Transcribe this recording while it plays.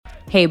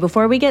Hey,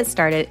 before we get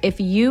started, if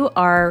you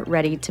are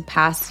ready to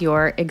pass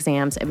your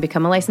exams and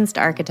become a licensed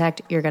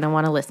architect, you're going to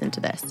want to listen to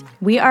this.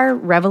 We are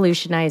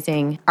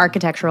revolutionizing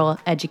architectural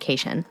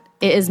education.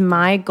 It is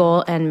my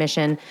goal and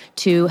mission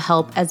to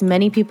help as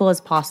many people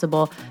as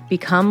possible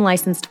become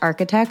licensed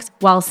architects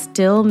while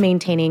still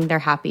maintaining their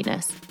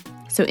happiness.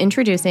 So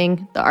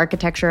introducing the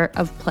Architecture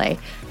of Play.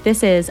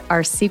 This is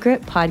our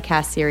secret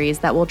podcast series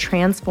that will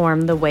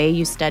transform the way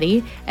you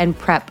study and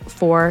prep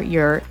for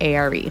your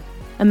ARE.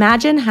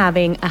 Imagine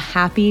having a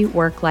happy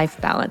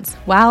work-life balance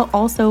while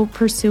also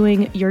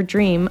pursuing your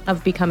dream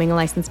of becoming a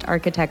licensed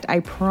architect. I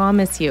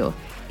promise you,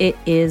 it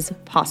is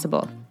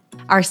possible.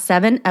 Our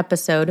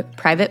 7-episode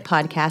private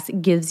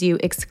podcast gives you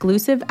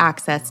exclusive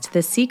access to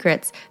the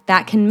secrets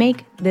that can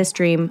make this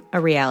dream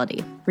a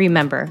reality.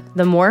 Remember,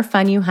 the more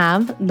fun you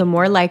have, the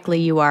more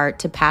likely you are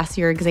to pass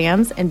your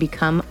exams and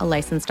become a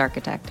licensed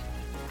architect.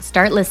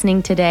 Start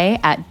listening today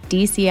at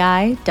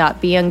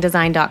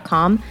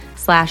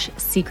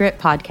dci.beyoungdesign.com/secret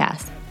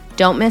podcast.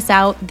 Don't miss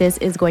out. This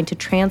is going to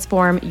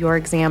transform your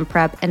exam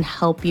prep and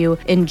help you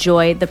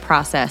enjoy the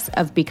process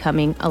of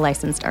becoming a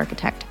licensed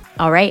architect.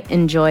 All right,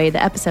 enjoy the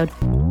episode.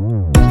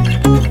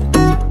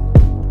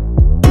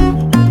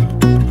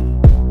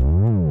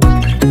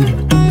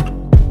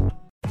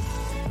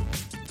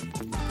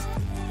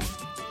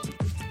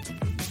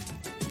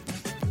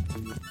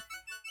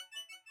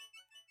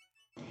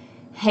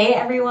 Hey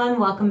everyone,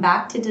 welcome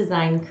back to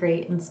Design,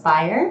 Create,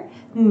 Inspire.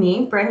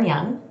 Me, Bryn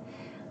Young.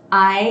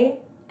 I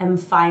am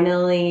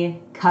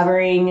finally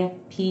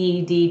covering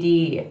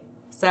PDD.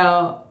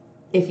 So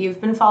if you've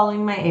been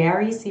following my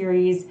ARE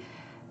series,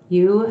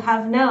 you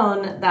have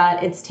known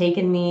that it's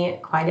taken me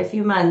quite a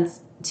few months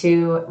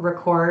to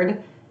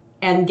record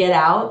and get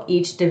out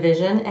each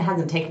division. It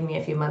hasn't taken me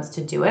a few months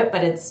to do it,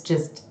 but it's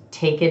just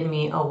taken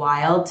me a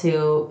while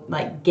to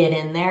get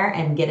in there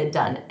and get it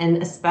done.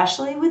 And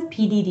especially with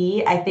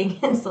PDD, I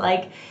think it's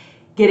like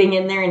getting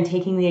in there and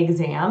taking the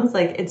exams.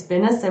 It's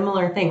been a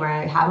similar thing where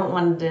I haven't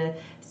wanted to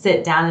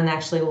sit down and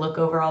actually look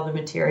over all the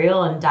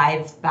material and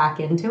dive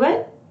back into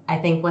it. I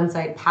think once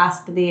I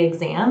passed the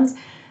exams,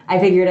 I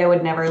figured I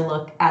would never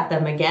look at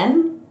them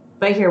again,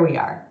 but here we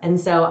are. And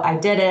so I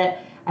did it.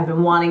 I've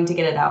been wanting to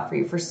get it out for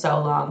you for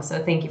so long,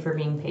 so thank you for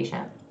being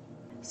patient.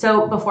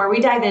 So before we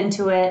dive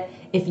into it,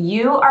 if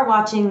you are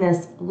watching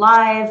this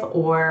live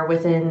or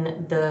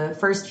within the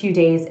first few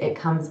days it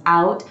comes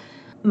out,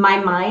 my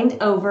Mind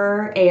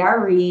Over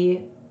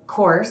ARE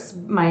course,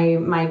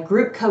 my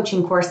group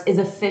coaching course is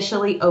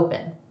officially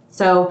open.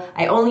 So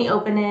I only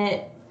open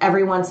it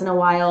every once in a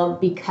while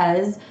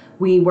because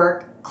we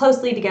work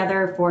closely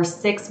together for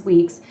 6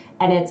 weeks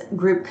and it's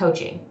group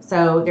coaching.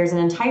 So there's an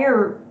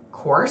entire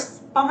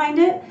course behind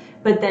it,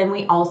 but then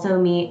we also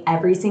meet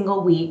every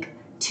single week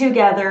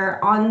together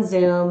on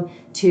Zoom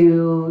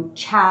to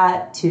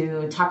chat,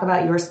 to talk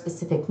about your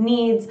specific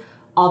needs,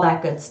 all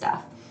that good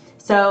stuff.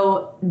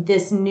 So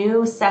this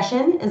new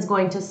session is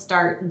going to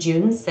start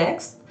June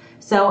 6th.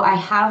 So I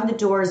have the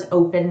doors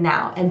open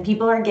now and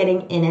people are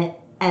getting in it.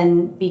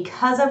 And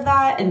because of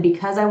that, and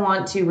because I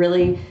want to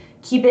really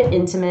keep it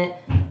intimate,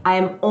 I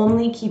am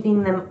only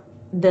keeping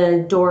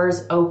the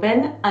doors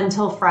open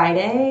until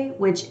Friday,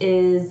 which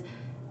is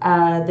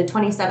the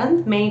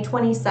 27th, May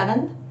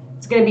 27th.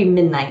 It's going to be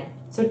midnight.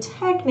 So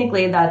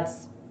technically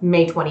that's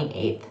May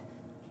 28th,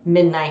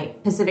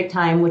 midnight Pacific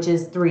time, which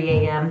is 3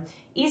 a.m.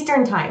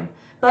 Eastern time.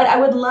 But I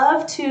would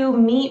love to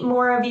meet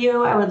more of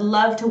you. I would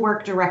love to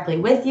work directly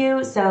with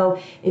you. So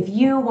if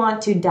you want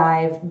to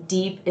dive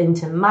deep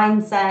into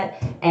mindset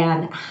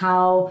and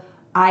how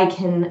I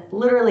can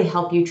literally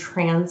help you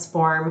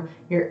transform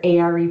your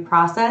ARE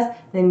process,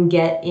 then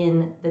get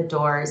in the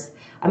doors.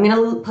 I'm going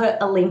to put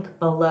a link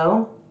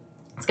below.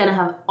 It's going to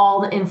have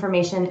all the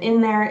information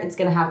in there. It's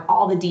going to have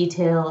all the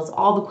details,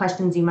 all the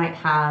questions you might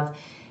have.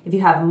 If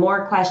you have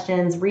more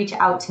questions, reach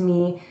out to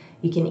me.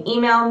 You can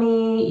email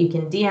me, you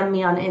can DM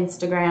me on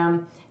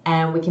Instagram,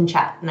 and we can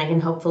chat, and I can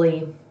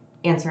hopefully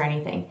answer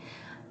anything.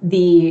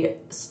 The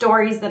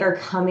stories that are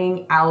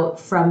coming out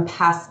from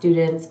past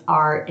students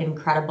are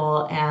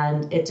incredible,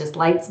 and it just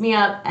lights me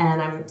up,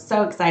 and I'm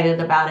so excited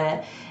about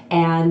it.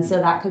 And so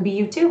that could be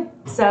you too.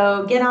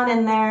 So get on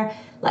in there.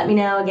 Let me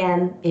know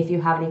again if you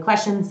have any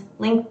questions.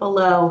 Link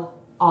below,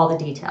 all the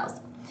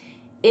details.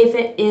 If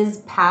it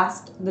is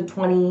past the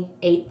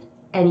 28th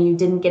and you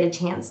didn't get a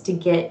chance to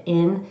get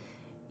in,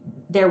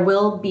 there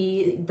will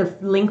be, the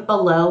link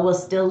below will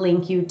still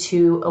link you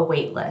to a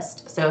wait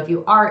list. So if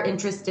you are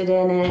interested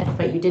in it,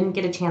 but you didn't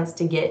get a chance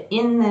to get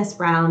in this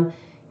round,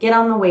 get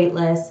on the wait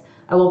list.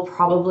 I will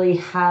probably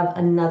have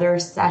another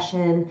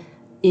session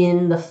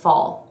in the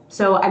fall.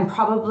 So I'm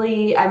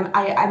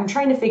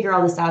trying to figure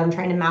all this out. I'm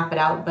trying to map it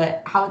out,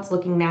 but how it's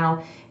looking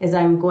now is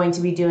I'm going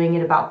to be doing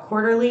it about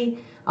quarterly.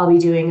 I'll be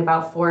doing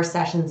about 4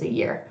 sessions a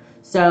year.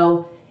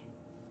 So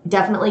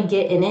definitely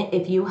get in it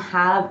if you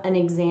have an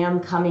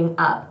exam coming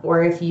up,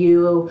 or if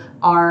you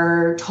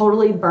are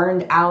totally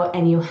burned out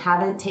and you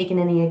haven't taken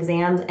any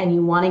exams and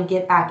you want to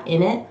get back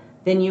in it,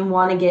 then you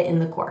want to get in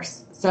the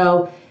course.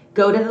 So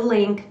go to the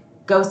link,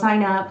 go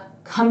sign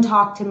up, come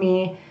talk to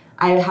me.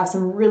 I have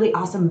some really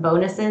awesome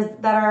bonuses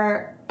that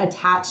are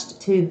attached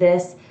to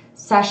this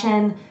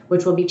session,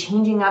 which will be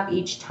changing up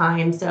each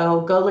time.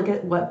 So go look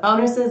at what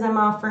bonuses I'm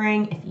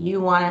offering. If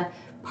you want a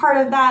part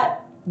of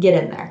that,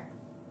 get in there.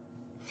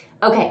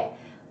 Okay,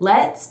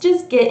 let's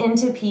just get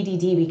into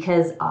PDD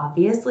because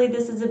obviously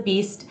this is a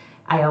beast.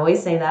 I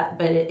always say that,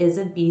 but it is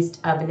a beast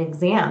of an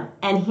exam.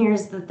 And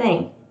here's the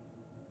thing.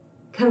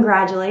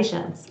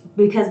 Congratulations,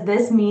 because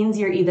this means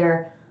you're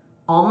either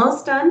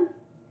almost done,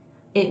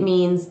 it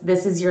means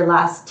this is your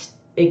last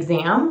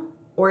exam,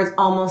 or it's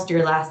almost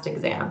your last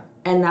exam.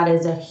 And that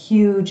is a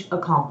huge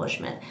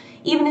accomplishment.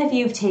 Even if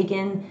you've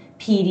taken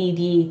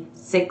PDD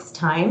 6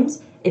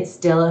 times, it's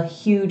still a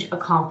huge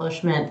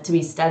accomplishment to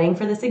be studying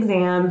for this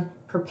exam,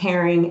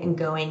 preparing, and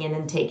going in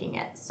and taking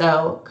it.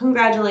 So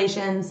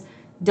congratulations.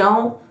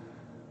 Don't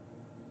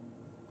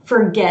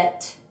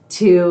forget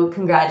to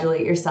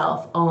congratulate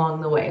yourself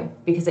along the way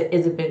because it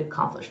is a big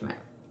accomplishment.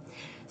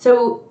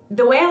 So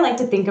the way I like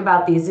to think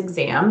about these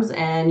exams,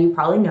 and you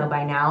probably know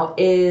by now,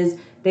 is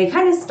they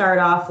kind of start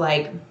off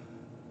like,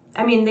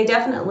 they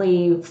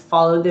definitely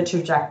follow the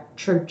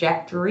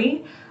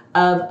trajectory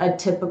of a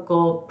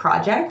typical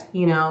project.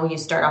 You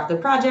start off the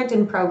project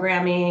in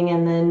programming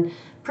and then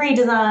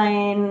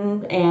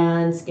pre-design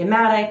and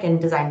schematic and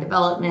design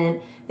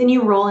development. Then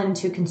you roll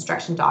into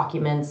construction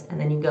documents and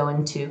then you go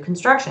into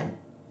construction.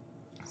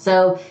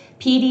 So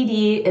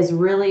PDD is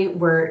really,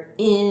 we're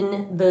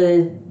in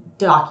the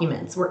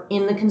documents. We're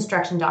in the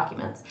construction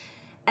documents.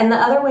 And the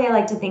other way I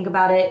like to think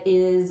about it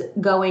is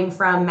going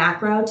from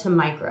macro to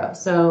micro.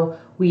 So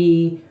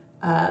we,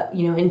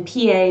 in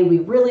PA, we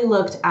really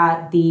looked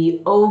at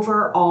the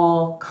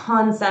overall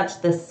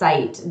concept, the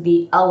site,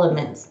 the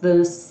elements, the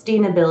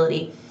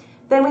sustainability.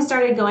 Then we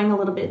started going a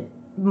little bit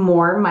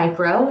more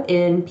micro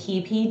in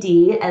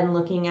PPD and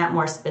looking at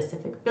more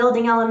specific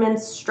building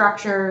elements,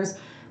 structures,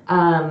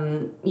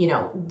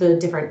 the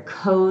different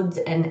codes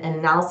and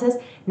analysis.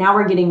 Now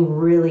we're getting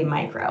really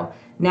micro.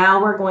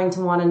 Now we're going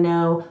to want to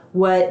know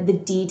what the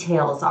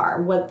details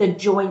are, what the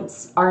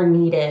joints are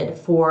needed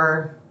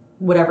for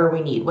whatever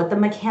we need, what the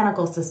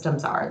mechanical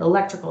systems are, the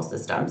electrical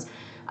systems,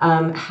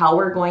 how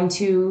we're going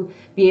to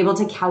be able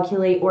to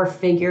calculate or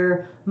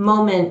figure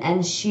moment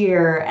and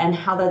shear and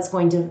how that's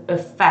going to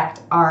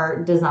affect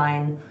our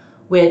design,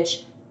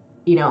 which,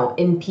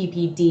 in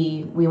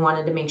PPD, we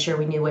wanted to make sure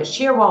we knew what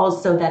shear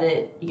walls so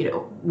that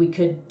we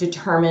could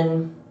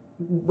determine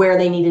where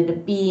they needed to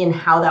be and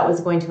how that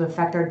was going to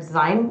affect our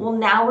design. Well,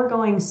 now we're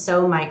going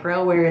so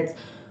micro where it's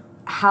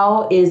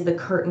how is the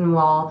curtain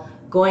wall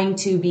going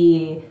to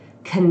be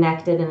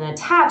connected and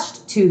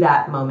attached to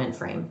that moment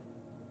frame.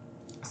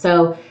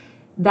 So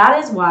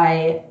that is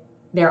why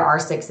there are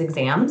 6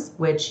 exams,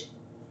 which,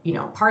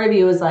 part of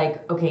you is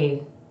like,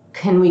 okay,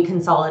 can we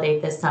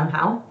consolidate this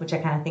somehow? Which I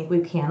kind of think we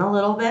can a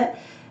little bit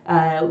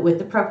with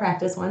the pro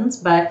practice ones,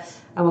 but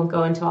I won't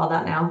go into all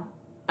that now.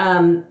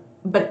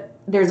 But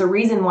there's a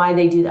reason why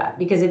they do that,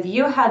 because if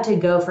you had to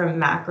go from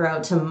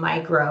macro to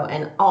micro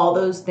and all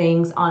those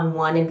things on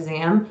one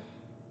exam,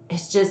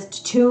 it's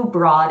just too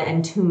broad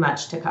and too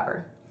much to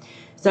cover.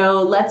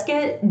 So let's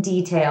get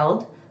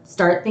detailed,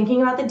 start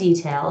thinking about the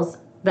details.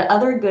 The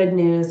other good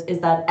news is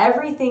that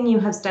everything you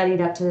have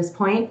studied up to this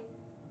point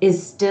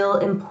is still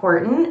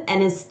important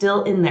and is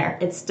still in there.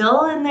 It's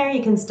still in there.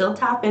 You can still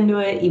tap into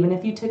it, even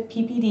if you took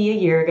PPD a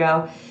year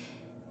ago.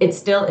 It's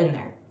still in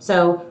there.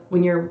 So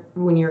when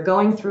you're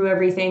going through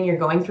everything, you're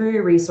going through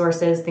your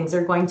resources, things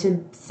are going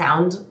to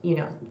sound,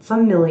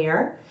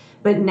 familiar,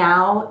 but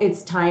now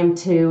it's time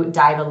to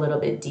dive a little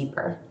bit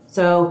deeper.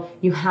 So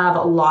you have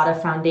a lot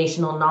of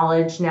foundational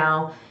knowledge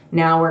now.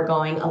 Now we're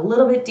going a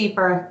little bit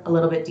deeper, a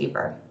little bit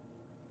deeper.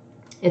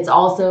 It's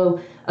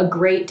also a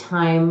great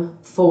time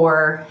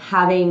for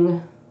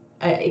having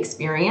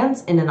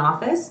experience in an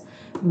office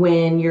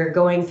when you're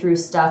going through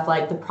stuff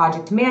like the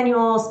project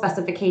manual,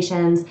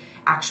 specifications,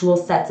 actual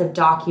sets of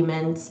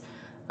documents,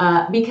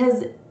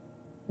 because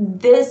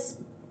this,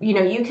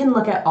 you can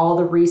look at all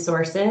the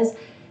resources,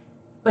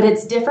 but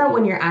it's different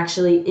when you're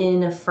actually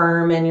in a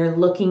firm and you're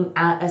looking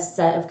at a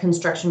set of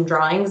construction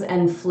drawings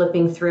and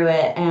flipping through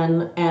it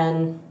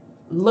and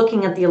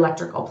looking at the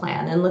electrical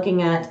plan and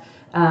looking at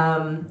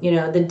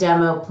the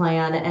demo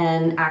plan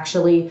and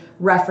actually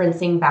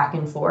referencing back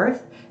and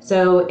forth.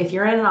 So if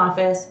you're in an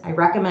office, I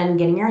recommend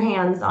getting your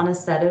hands on a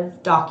set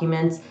of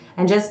documents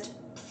and just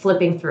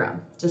flipping through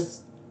them.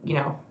 Just,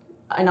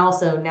 and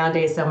also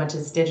nowadays so much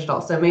is digital.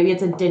 So maybe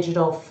it's a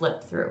digital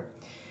flip through.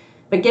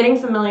 But getting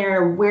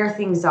familiar where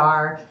things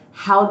are,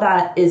 how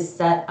that is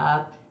set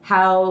up,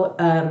 how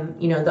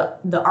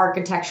the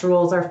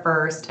architecturals are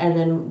first, and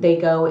then they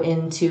go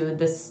into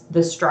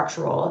the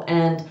structural,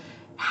 and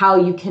how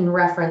you can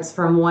reference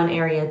from one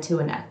area to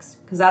the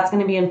next, because that's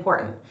going to be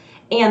important.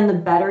 And the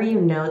better you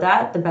know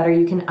that, the better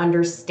you can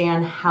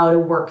understand how to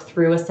work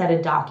through a set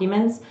of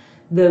documents,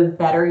 the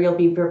better you'll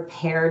be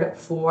prepared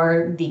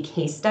for the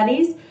case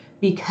studies,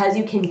 because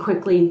you can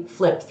quickly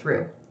flip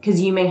through.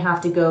 Because you may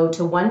have to go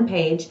to one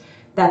page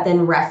that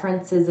then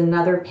references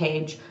another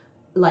page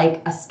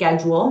like a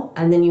schedule,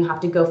 and then you have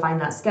to go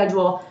find that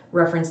schedule,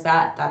 reference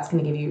that, that's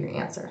going to give you your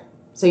answer.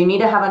 So you need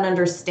to have an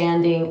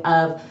understanding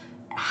of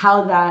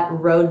how that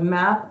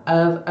roadmap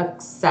of a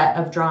set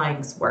of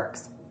drawings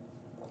works.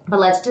 But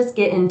let's just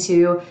get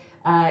into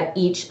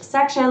each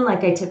section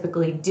like I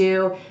typically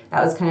do.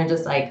 That was kind of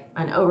just like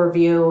an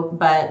overview,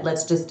 but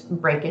let's just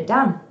break it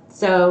down.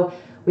 So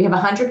we have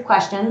 100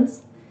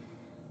 questions.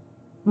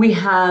 We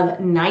have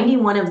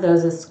 91 of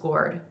those is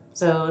scored.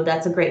 So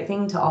that's a great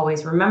thing to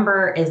always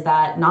remember, is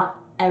that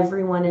not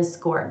everyone is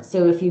scored.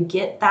 So if you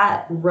get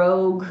that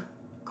rogue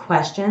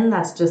question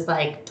that's just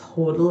like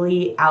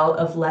totally out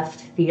of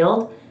left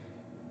field,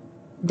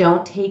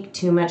 don't take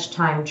too much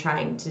time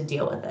trying to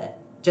deal with it.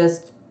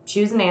 Just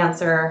choose an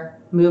answer,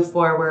 move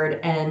forward,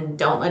 and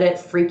don't let it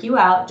freak you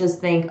out. Just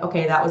think,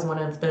 okay, that was one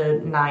of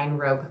the 9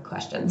 rogue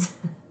questions.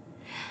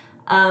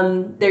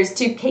 There's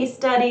 2 case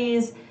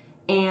studies,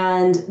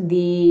 and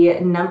the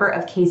number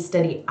of case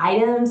study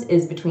items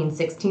is between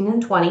 16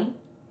 and 20.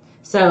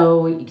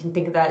 So you can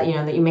think of that,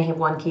 that you may have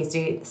one case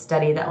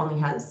study that only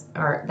has,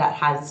 or that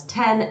has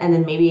 10, and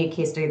then maybe a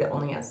case study that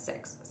only has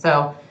 6.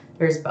 So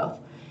there's both.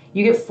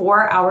 You get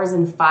 4 hours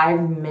and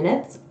 5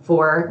 minutes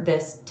for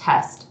this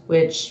test,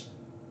 which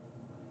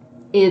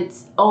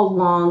it's a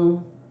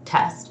long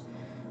test.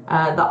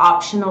 The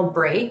optional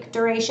break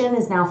duration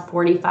is now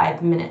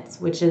 45 minutes,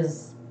 which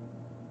is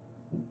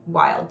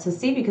wild to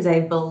see because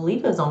I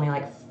believe it was only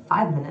like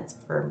 5 minutes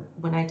for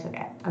when I took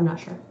it. I'm not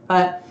sure.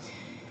 But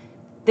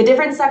the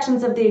different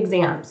sections of the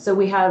exam. So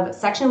we have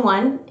section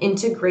 1,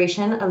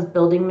 integration of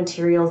building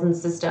materials and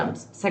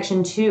systems.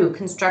 Section 2,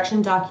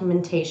 construction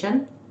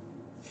documentation.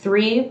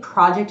 3,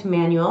 project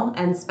manual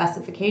and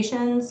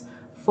specifications.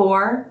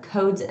 4,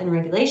 codes and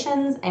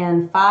regulations.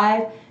 And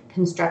 5,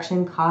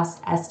 construction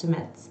cost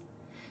estimates.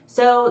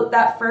 So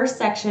that first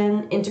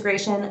section,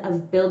 integration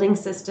of building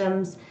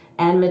systems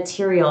and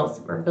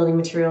materials, or building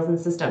materials and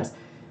systems.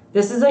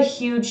 This is a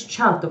huge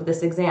chunk of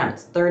this exam.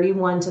 It's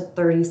 31 to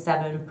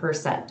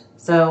 37%.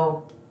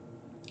 So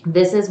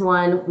this is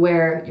one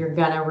where you're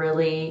gonna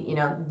really,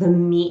 the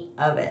meat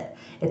of it.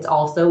 It's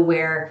also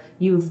where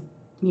you've,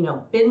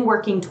 been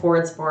working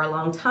towards for a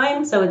long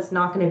time. So it's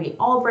not gonna be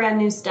all brand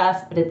new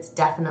stuff, but it's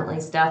definitely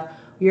stuff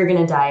you're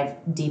gonna dive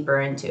deeper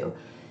into.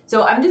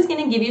 So I'm just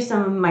going to give you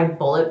some of my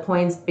bullet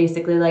points,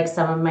 basically like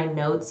some of my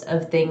notes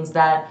of things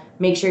that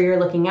make sure you're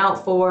looking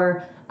out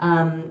for,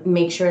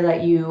 make sure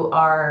that you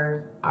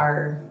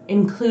are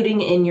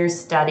including in your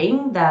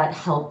studying that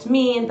helped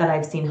me, that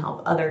I've seen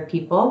help other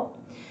people.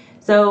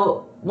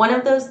 So one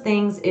of those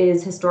things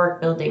is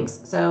historic buildings.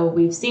 So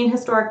we've seen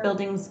historic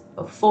buildings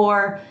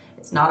before.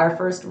 It's not our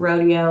first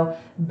rodeo,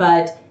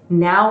 but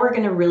now we're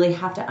going to really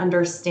have to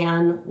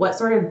understand what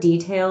sort of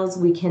details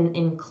we can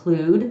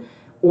include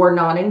or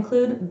not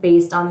include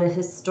based on the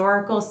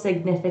historical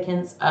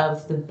significance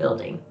of the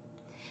building.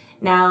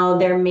 Now,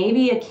 there may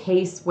be a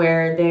case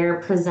where they're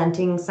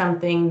presenting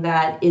something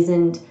that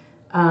isn't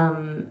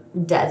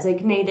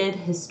designated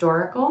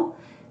historical,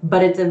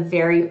 but it's a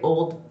very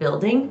old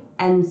building.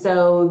 And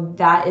so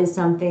that is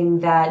something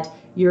that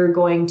you're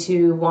going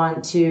to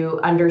want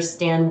to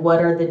understand what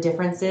are the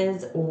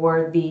differences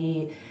or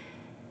the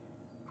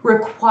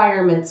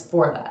requirements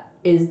for that.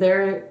 Is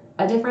there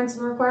a difference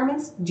in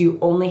requirements? Do you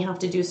only have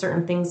to do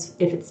certain things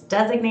if it's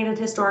designated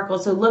historical?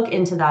 So look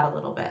into that a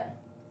little bit.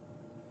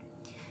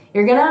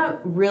 You're gonna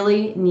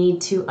really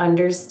need to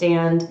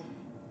understand,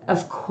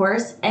 of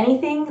course,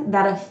 anything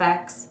that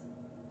affects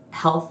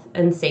health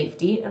and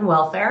safety and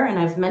welfare. And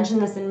I've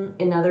mentioned this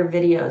in other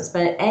videos,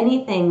 but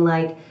anything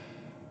like,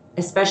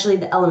 especially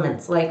the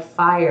elements like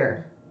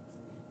fire,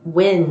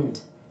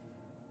 wind,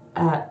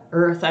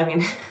 earth. I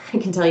mean, I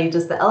can tell you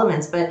just the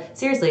elements, but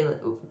seriously,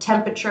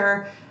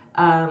 temperature,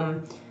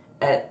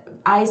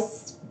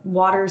 ice,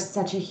 water's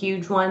such a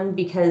huge one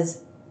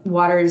because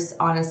water's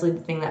honestly the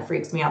thing that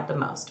freaks me out the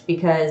most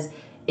because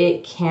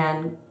it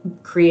can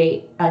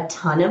create a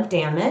ton of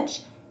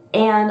damage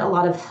and a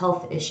lot of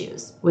health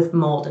issues with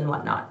mold and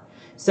whatnot.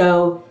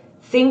 So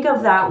think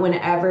of that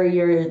whenever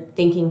you're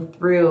thinking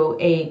through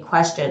a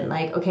question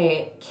like,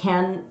 okay,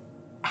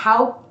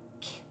 how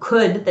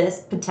could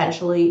this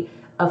potentially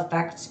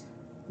affect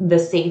the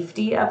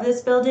safety of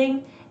this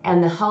building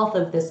and the health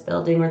of this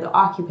building or the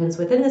occupants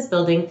within this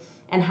building,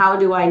 and how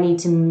do I need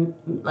to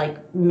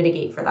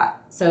mitigate for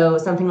that? So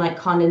something like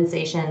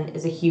condensation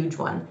is a huge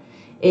one.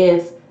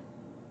 If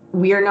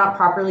we are not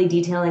properly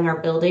detailing our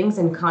buildings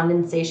and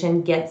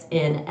condensation gets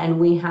in and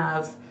we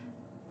have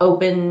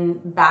open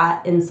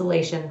batt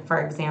insulation,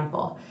 for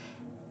example,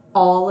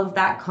 all of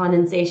that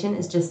condensation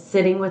is just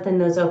sitting within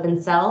those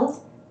open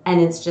cells and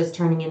it's just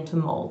turning into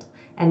mold.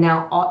 And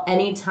now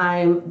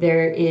anytime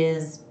there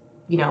is,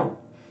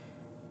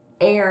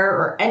 air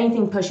or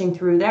anything pushing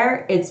through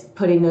there, it's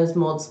putting those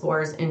mold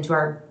spores into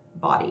our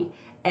body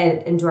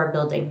and into our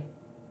building.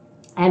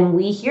 And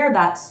we hear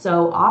that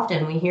so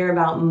often. We hear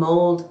about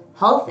mold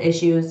health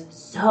issues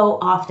so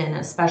often,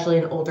 especially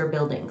in older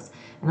buildings.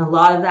 And a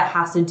lot of that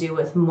has to do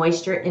with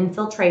moisture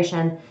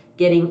infiltration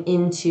getting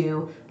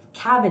into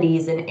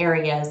cavities in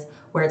areas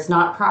where it's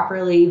not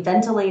properly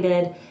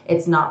ventilated,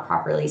 it's not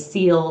properly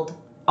sealed,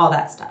 all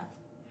that stuff.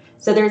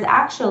 So there's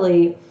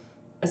actually,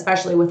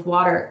 especially with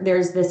water,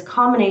 there's this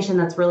combination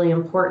that's really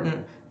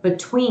important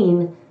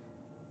between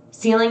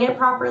sealing it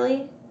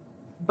properly,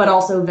 but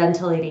also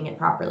ventilating it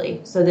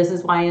properly. So this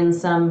is why in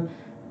some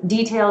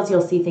details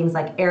you'll see things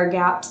like air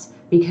gaps,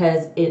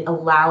 because it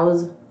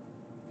allows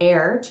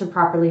air to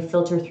properly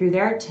filter through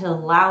there to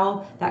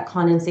allow that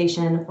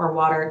condensation or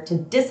water to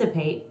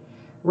dissipate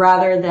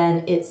rather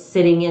than it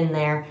sitting in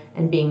there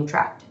and being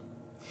trapped.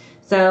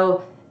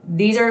 So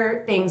these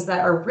are things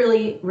that are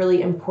really,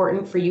 really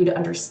important for you to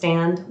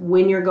understand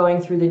when you're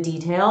going through the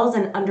details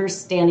and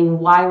understanding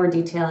why we're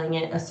detailing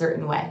it a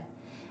certain way.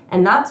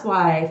 And that's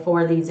why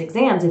for these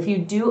exams, if you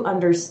do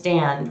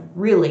understand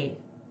really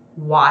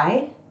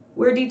why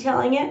we're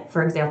detailing it,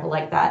 for example,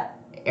 like that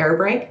air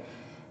brake,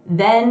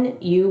 then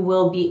you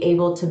will be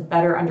able to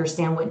better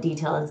understand what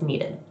detail is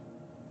needed.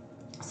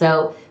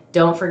 So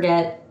don't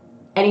forget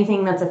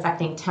anything that's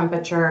affecting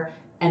temperature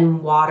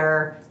and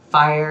water,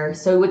 fire.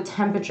 So with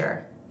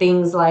temperature,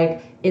 things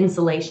like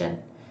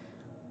insulation,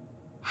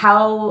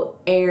 how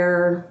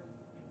air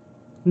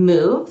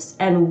moves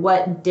and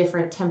what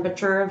different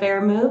temperature of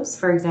air moves.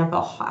 For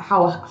example,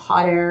 how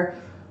hot air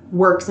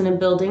works in a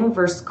building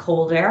versus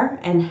cold air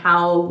and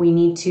how we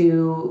need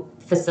to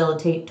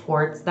facilitate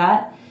towards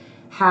that.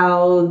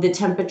 How the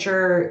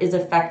temperature is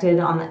affected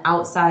on the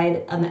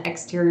outside, on the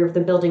exterior of the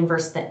building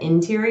versus the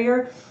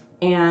interior,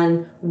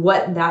 and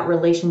what that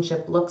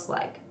relationship looks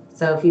like.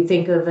 So if you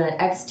think of an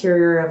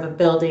exterior of a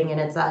building and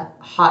it's a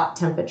hot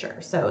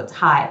temperature, so it's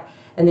high,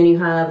 and then you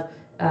have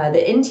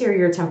the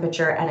interior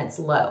temperature and it's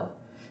low.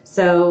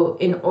 So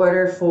in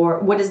order for,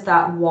 what does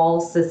that wall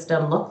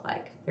system look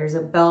like? There's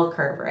a bell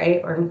curve,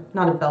 right? Or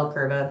not a bell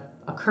curve,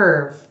 a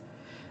curve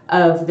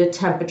of the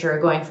temperature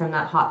going from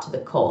that hot to the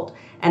cold.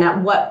 And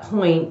at what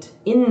point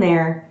in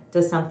there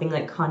does something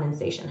like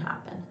condensation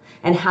happen?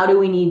 And how do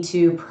we need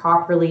to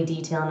properly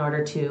detail in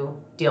order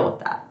to deal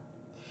with that?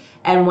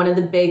 And one of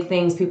the big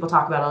things people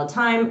talk about all the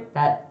time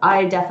that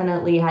I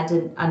definitely had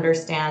to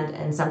understand,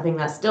 and something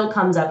that still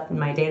comes up in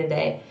my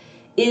day-to-day,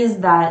 is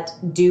that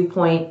dew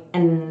point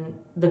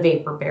and the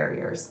vapor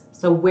barriers.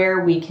 So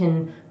where we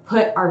can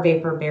put our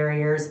vapor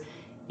barriers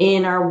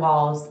in our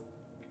walls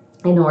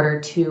in order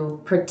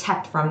to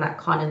protect from that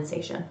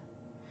condensation.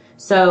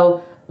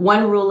 So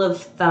one rule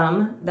of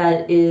thumb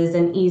that is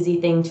an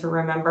easy thing to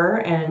remember,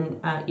 and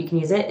you can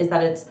use it, is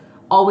that it's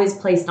always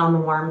placed on the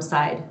warm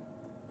side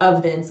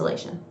of the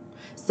insulation.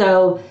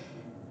 So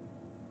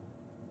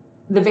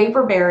the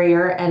vapor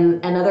barrier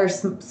and other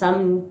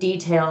some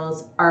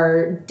details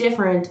are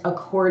different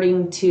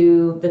according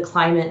to the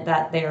climate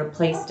that they are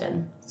placed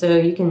in. So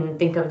you can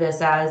think of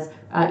this as,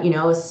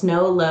 a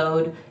snow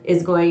load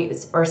is going,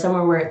 or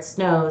somewhere where it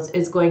snows,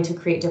 is going to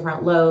create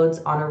different loads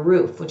on a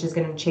roof, which is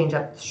going to change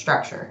up the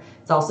structure.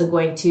 It's also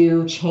going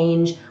to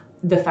change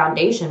the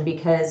foundation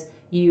because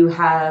you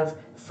have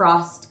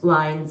frost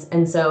lines,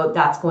 and so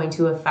that's going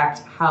to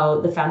affect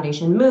how the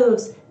foundation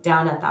moves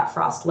down at that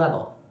frost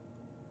level.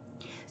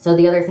 So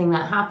the other thing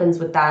that happens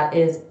with that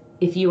is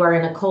if you are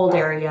in a cold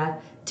area,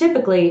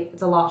 typically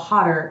it's a lot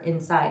hotter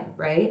inside,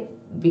 right?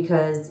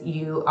 Because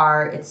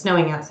it's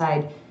snowing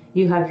outside,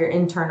 you have your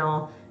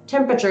internal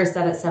temperature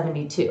set at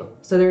 72.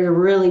 So there's a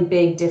really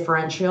big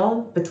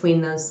differential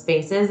between those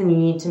spaces, and you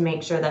need to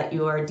make sure that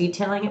you are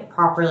detailing it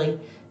properly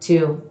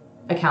to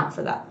account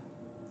for that.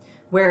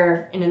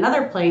 Where in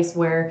another place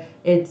where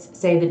it's,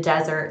 say, the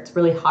desert, it's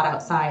really hot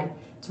outside,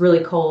 it's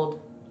really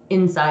cold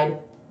inside,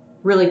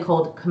 really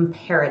cold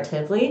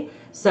comparatively.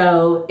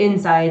 So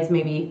inside's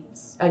maybe,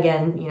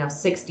 again,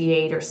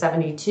 68 or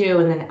 72,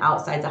 and then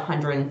outside's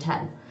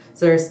 110.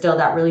 So there's still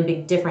that really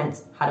big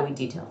difference. How do we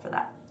detail for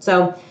that?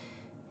 So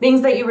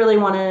things that you really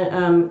want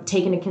to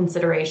take into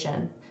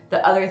consideration.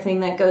 The other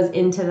thing that goes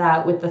into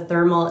that with the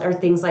thermal are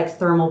things like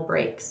thermal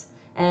breaks.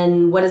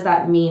 And what does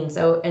that mean?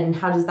 So, and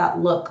how does that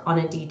look on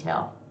a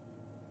detail?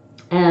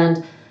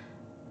 And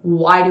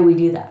why do we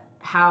do that?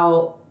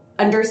 How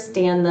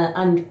understand the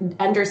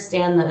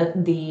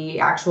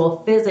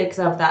actual physics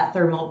of that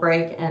thermal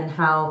break, and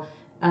how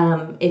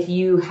if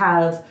you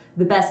have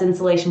the best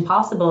insulation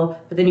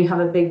possible, but then you have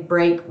a big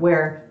break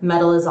where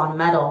metal is on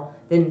metal,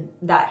 then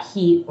that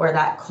heat or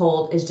that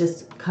cold is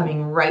just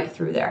coming right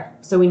through there.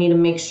 So we need to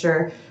make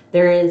sure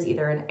there is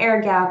either an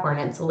air gap or an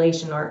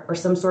insulation or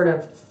some sort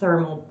of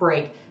thermal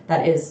break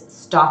that is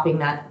stopping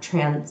that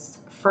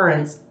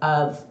transference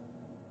of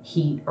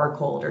heat or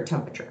cold or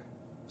temperature.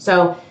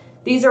 So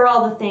these are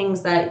all the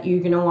things that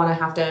you're going to want to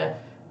have to,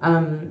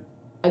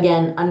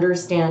 again,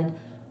 understand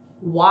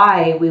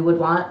why we would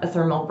want a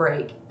thermal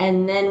break.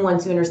 And then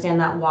once you understand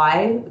that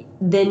why,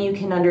 then you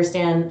can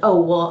understand,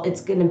 oh, well,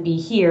 it's going to be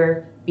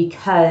here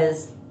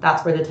because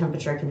that's where the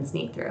temperature can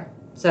sneak through.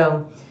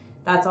 So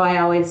that's why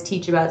I always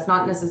teach about, it's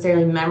not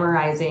necessarily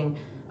memorizing,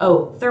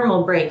 oh,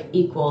 thermal break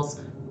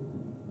equals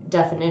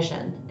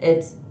definition.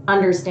 It's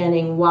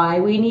understanding why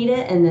we need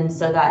it, and then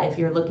so that if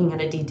you're looking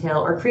at a detail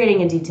or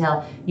creating a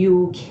detail,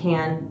 you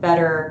can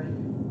better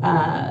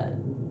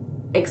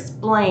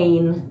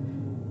explain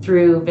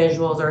through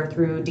visuals or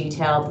through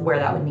detail where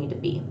that would need to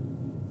be.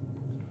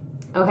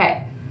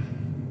 Okay.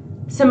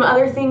 Some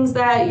other things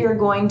that you're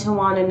going to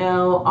want to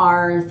know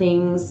are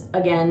things,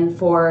 again,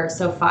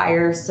 so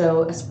fire,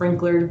 so a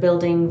sprinklered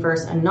building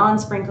versus a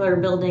non-sprinkler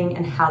building,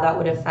 and how that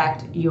would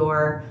affect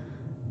your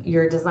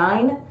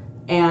design,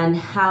 and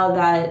how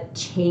that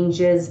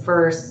changes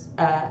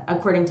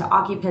according to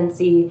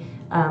occupancy,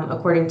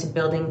 according to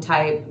building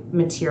type,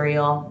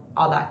 material,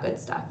 all that good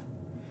stuff.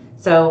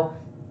 So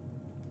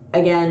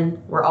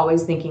again, we're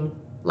always thinking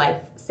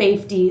life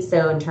safety.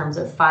 So in terms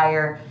of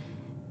fire,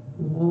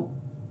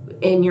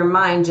 in your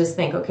mind, just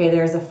think, okay,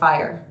 there's a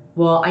fire.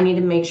 Well, I need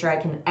to make sure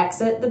I can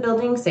exit the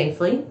building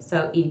safely,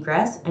 so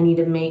egress. I need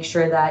to make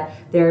sure that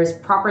there's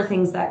proper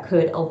things that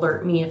could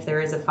alert me if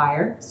there is a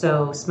fire,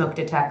 so smoke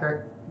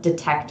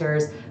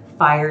detectors,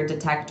 fire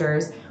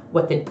detectors,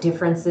 what the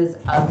differences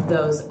of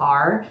those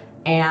are,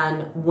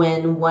 and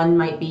when one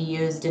might be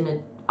used in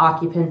an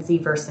occupancy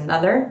versus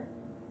another.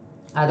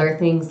 Other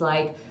things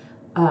like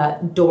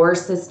door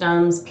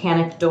systems,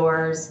 panic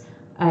doors,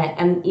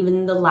 and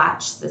even the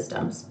latch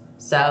systems.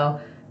 So,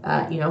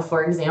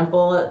 for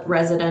example,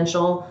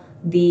 residential,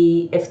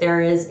 if there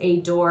is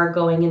a door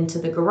going into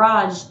the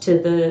garage to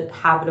the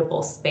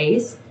habitable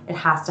space, it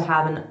has to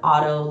have an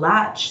auto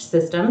latch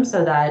system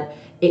so that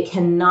it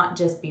cannot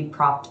just be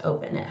propped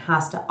open. It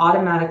has to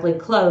automatically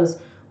close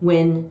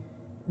when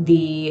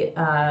it's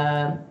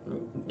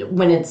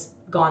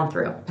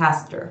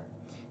passed through.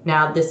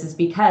 Now, this is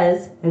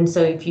because, and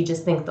so if you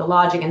just think the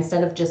logic,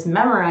 instead of just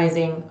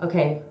memorizing,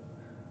 okay,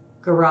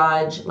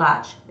 garage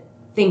latch,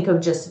 think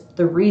of just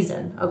the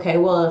reason. Okay,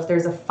 well, if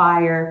there's a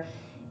fire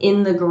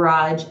in the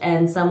garage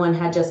and someone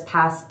had just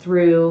passed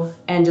through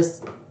and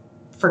just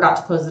forgot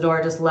to close the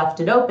door, just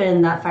left it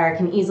open, that fire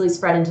can easily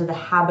spread into the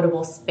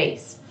habitable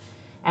space.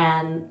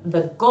 And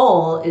the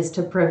goal is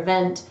to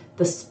prevent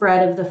the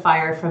spread of the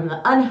fire from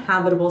the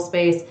uninhabitable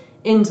space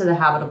into the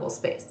habitable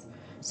space.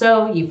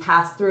 So you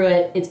pass through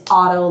it, it's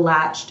auto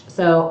latched,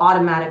 so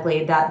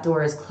automatically that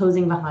door is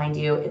closing behind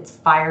you, it's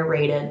fire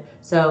rated.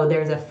 So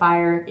there's a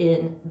fire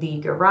in the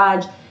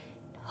garage.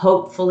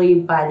 Hopefully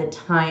by the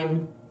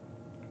time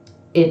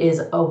it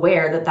is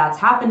aware that that's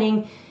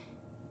happening,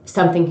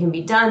 something can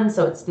be done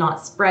so it's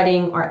not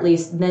spreading, or at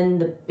least then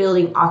the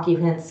building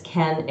occupants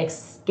can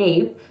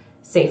escape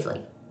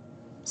safely.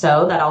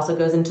 So that also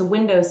goes into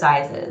window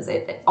sizes.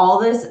 All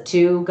this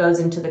too goes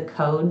into the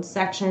code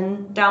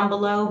section down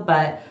below,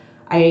 but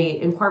I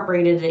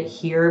incorporated it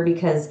here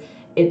because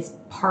it's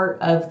part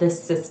of the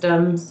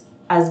systems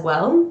as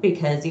well,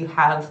 because you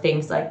have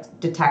things like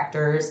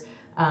detectors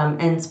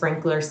and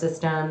sprinkler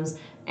systems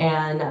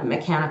and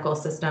mechanical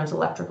systems,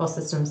 electrical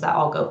systems that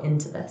all go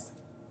into this.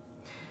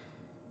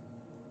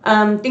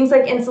 Things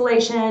like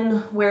insulation,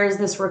 where is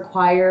this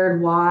required,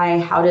 why,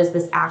 how does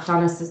this act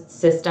on a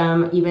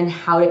system, even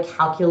how to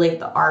calculate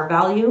the R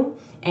value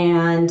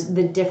and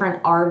the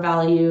different R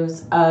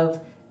values of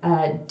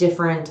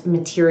different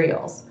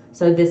materials.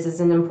 So this is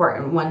an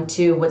important one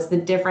too. What's the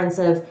difference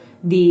of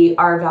the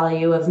R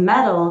value of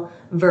metal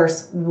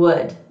versus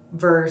wood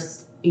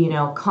versus,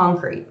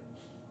 concrete,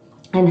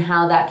 and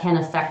how that can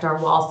affect our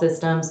wall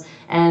systems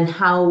and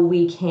how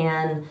we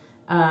can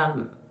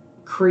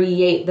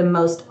create the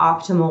most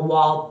optimal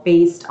wall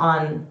based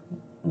on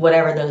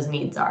whatever those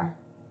needs are.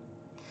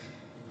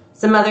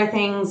 Some other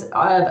things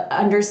of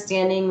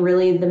understanding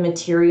really the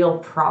material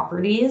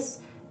properties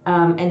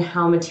and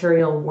how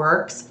material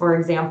works. For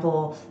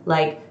example,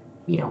 like,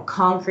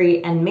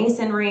 concrete and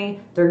masonry,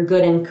 they're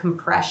good in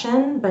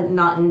compression, but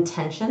not in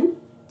tension.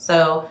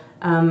 So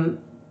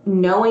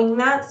knowing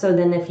that, so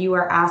then if you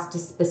are asked a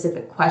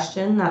specific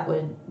question that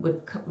would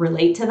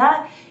relate to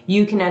that,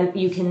 you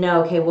can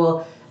know, okay,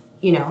 well,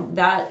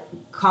 that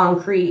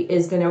concrete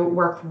is going to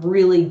work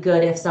really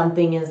good if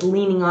something is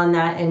leaning on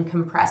that and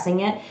compressing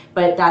it,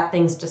 but that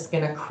thing's just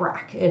going to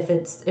crack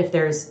if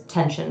there's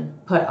tension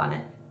put on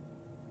it.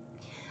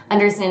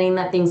 Understanding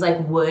that things like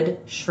wood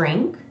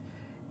shrink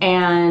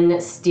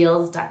and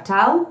steel is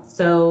ductile,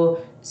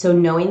 so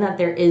knowing that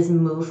there is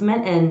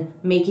movement and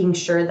making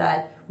sure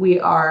that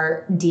we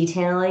are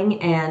detailing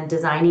and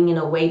designing in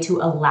a way to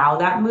allow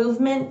that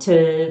movement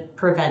to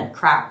prevent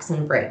cracks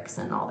and breaks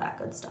and all that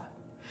good stuff.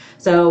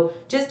 So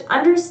just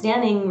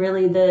understanding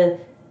really the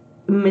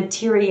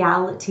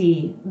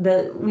materiality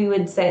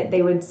that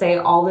they would say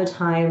all the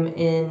time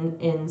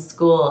in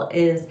school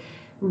is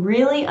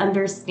really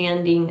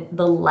understanding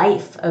the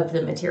life of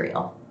the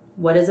material.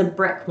 What does a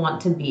brick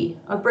want to be?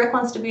 A brick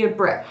wants to be a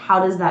brick.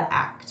 How does that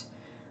act?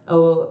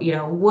 Oh,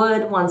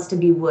 wood wants to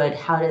be wood.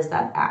 How does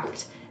that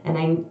act?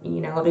 And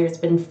there's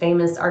been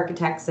famous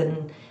architects,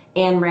 and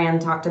Ayn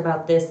Rand talked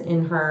about this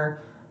in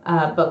her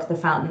book, The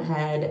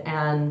Fountainhead,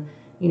 and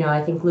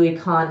I think Louis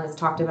Kahn has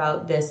talked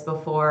about this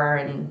before,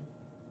 and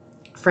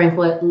Frank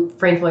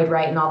Lloyd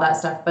Wright and all that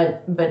stuff,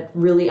 but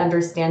really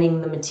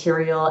understanding the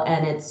material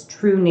and its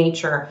true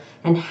nature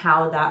and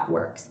how that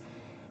works.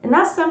 And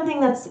that's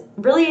something that's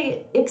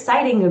really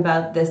exciting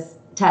about this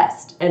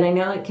test. And I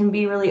know it can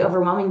be really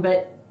overwhelming,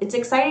 but it's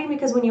exciting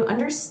because when you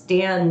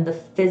understand the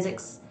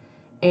physics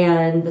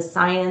and the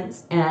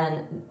science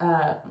and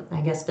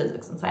I guess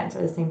physics and science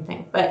are the same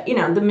thing, but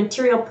the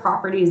material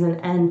properties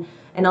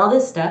and all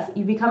this stuff,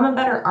 you become a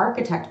better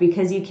architect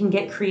because you can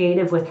get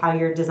creative with how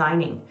you're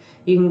designing.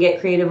 You can get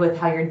creative with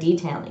how you're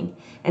detailing.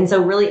 And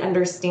so really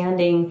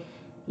understanding,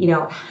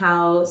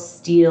 how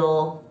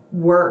steel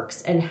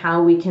works and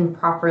how we can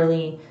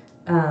properly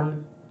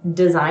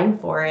design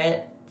for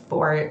it,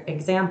 for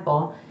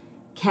example,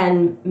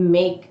 can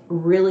make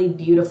really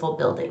beautiful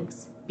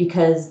buildings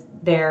because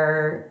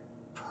they're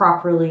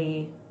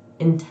properly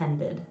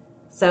intended.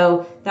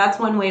 So that's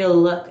one way to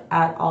look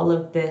at all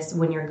of this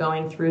when you're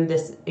going through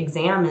this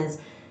exam is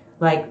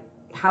like,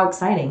 how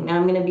exciting. Now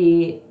I'm going to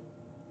be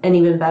an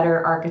even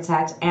better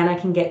architect, and I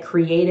can get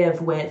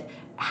creative with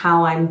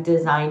how I'm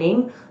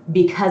designing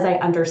because I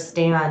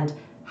understand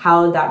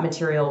how that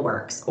material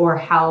works, or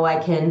how I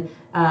can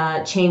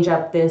change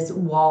up this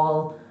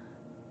wall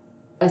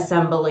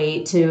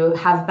assembly to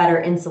have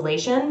better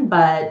insulation,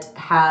 but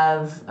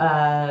have,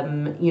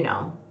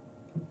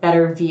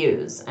 better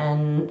views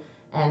and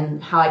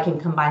how I can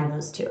combine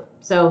those two.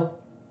 So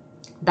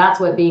that's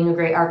what being a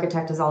great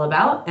architect is all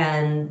about.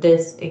 And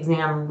this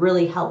exam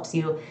really helps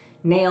you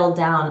nail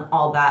down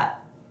all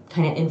that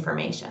kind of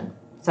information.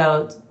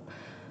 So it's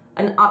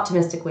an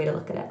optimistic way to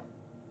look at it.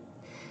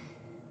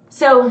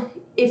 So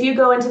if you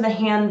go into the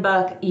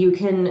handbook, you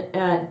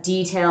can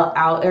detail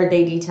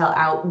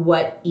out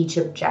what each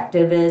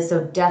objective is.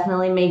 So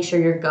definitely make sure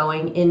you're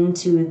going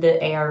into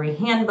the ARE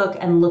handbook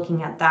and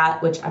looking at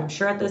that, which I'm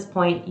sure at this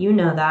point you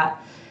know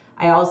that.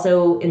 I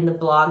also, in the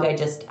blog, I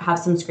just have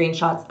some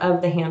screenshots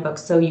of the handbook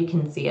so you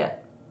can see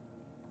it.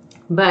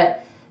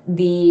 But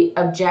the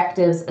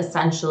objectives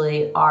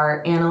essentially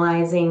are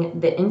analyzing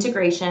the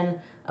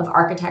integration of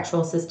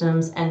architectural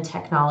systems and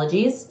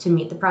technologies to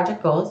meet the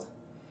project goals,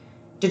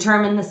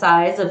 determine the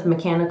size of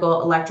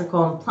mechanical,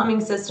 electrical, and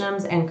plumbing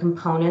systems and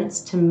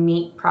components to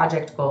meet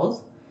project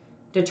goals,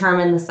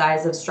 determine the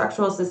size of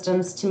structural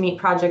systems to meet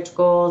project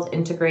goals,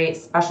 integrate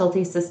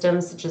specialty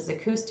systems such as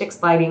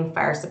acoustics, lighting,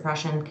 fire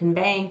suppression,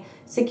 conveying,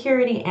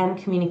 security, and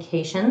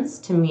communications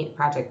to meet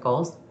project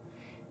goals,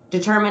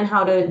 determine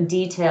how to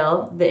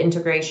detail the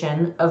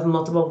integration of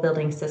multiple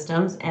building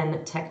systems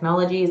and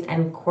technologies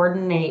and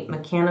coordinate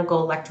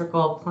mechanical,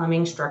 electrical,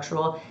 plumbing,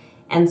 structural,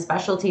 and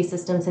specialty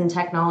systems and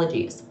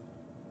technologies.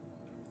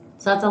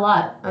 So that's a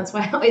lot. That's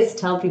why I always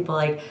tell people,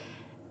 like,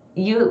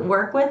 you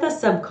work with a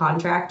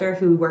subcontractor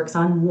who works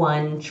on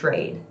one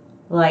trade,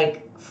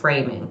 like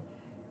framing.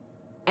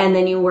 And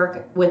then you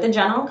work with a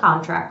general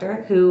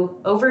contractor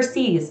who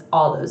oversees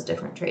all those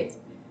different trades.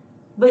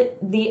 But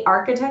the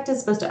architect is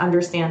supposed to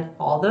understand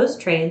all those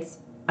trades,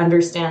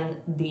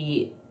 understand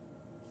the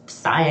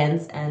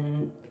science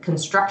and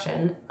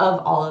construction of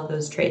all of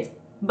those trades,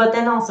 but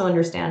then also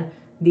understand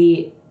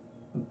the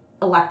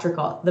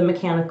electrical, the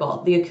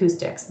mechanical, the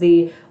acoustics,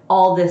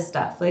 all this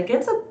stuff. Like,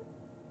 it's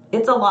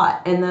a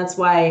lot. And that's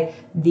why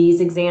these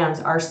exams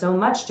are so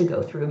much to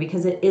go through,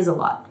 because it is a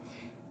lot.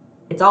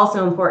 It's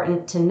also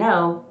important to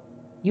know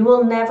you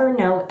will never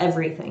know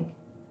everything.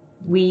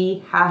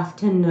 We have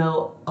to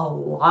know a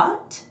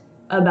lot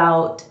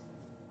about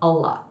a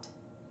lot.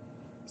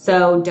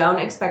 So don't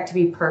expect to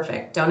be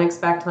perfect. Don't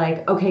expect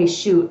like, okay,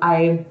 shoot,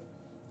 I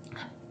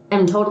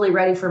am totally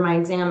ready for my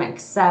exam,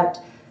 except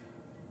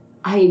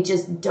I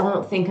just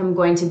don't think I'm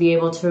going to be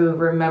able to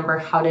remember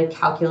how to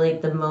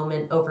calculate the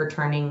moment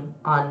overturning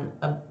on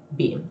a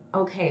beam.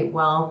 Okay,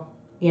 well,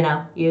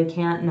 you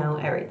can't know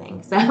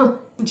everything.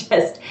 So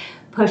just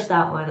push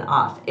that one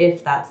off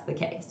if that's the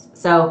case.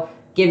 So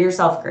give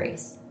yourself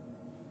grace.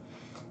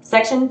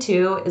 Section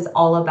 2 is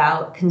all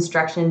about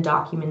construction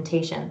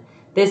documentation.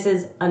 This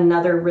is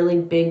another really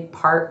big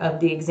part of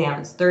the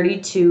exam. It's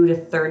 32 to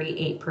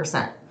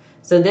 38%.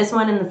 So this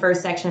one and the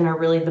first section are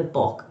really the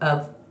bulk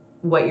of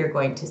what you're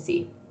going to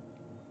see.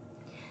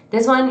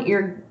 This one,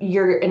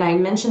 and I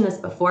mentioned this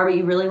before, but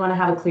you really want to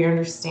have a clear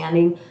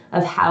understanding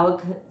of how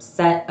a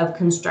set of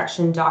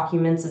construction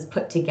documents is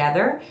put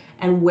together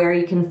and where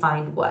you can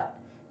find what.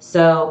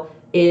 So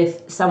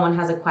if someone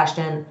has a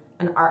question,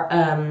 an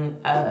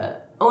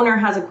owner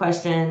has a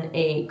question,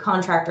 a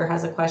contractor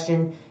has a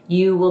question,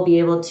 you will be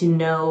able to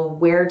know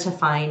where to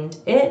find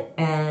it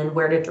and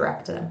where to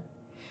direct them.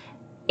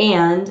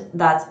 And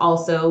that's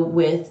also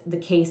with the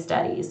case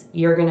studies.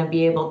 You're going to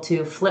be able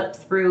to flip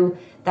through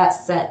that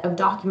set of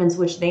documents,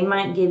 which they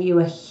might give you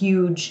a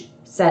huge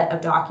set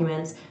of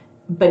documents,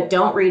 but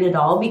don't read it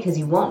all, because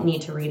you won't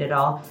need to read it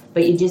all,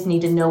 but you just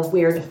need to know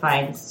where to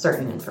find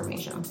certain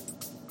information.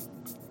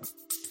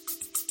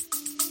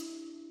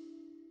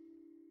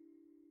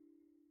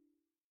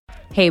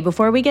 Hey,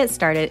 before we get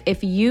started,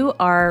 if you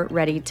are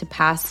ready to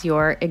pass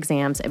your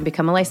exams and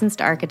become a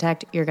licensed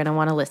architect, you're going to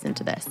want to listen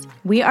to this.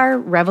 We are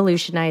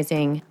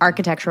revolutionizing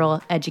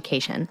architectural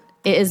education.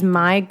 It is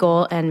my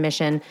goal and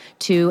mission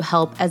to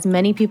help as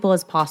many people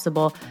as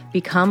possible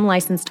become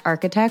licensed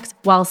architects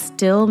while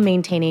still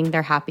maintaining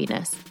their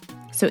happiness.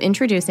 So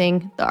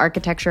introducing the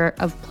Architecture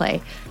of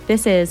Play.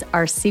 This is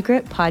our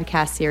secret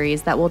podcast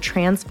series that will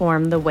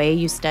transform the way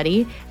you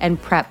study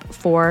and prep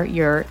for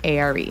your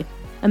ARE.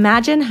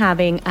 Imagine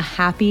having a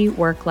happy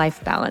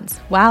work-life balance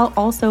while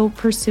also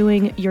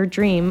pursuing your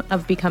dream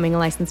of becoming a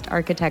licensed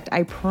architect.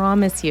 I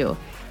promise you,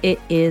 it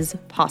is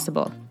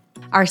possible.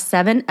 Our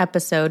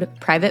 7-episode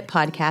private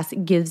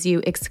podcast gives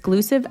you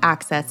exclusive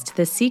access to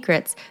the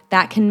secrets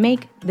that can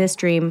make this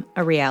dream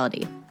a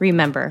reality.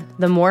 Remember,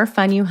 the more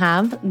fun you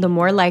have, the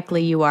more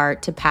likely you are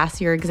to pass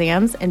your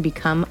exams and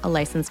become a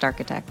licensed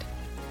architect.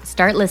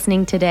 Start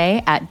listening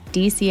today at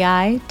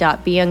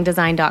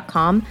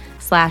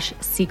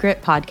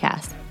dci.beyoungdesign.com/secret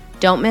podcast.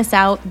 Don't miss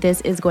out.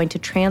 This is going to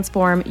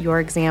transform your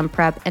exam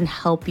prep and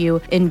help you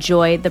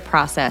enjoy the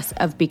process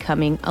of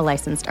becoming a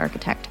licensed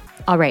architect.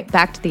 All right,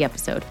 back to the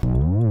episode.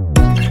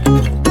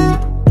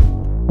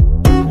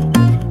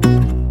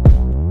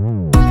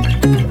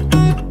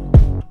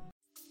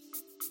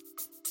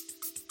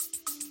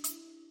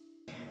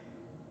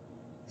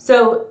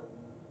 So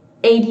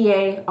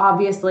ADA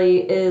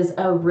obviously is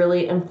a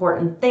really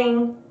important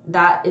thing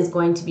that is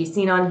going to be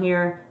seen on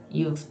here.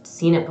 You've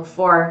seen it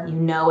before, you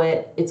know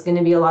it. It's going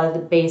to be a lot of the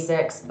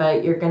basics,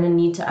 but you're going to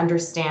need to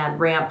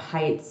understand ramp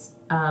heights,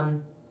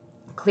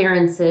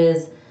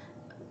 clearances,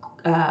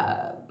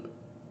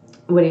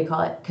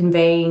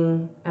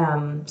 conveying,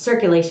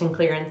 circulation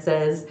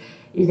clearances.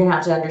 You're going to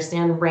have to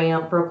understand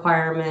ramp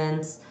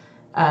requirements,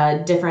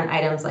 different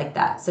items like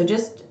that. So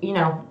just,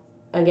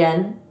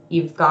 again,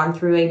 you've gone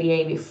through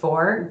ADA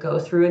before, go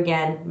through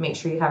again, make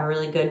sure you have a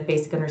really good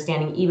basic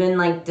understanding, even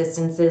like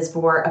distances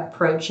for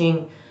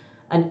approaching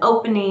an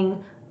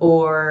opening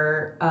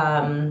or,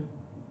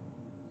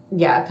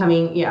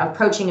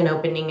 approaching an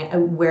opening,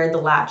 where the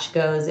latch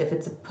goes, if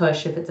it's a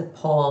push, if it's a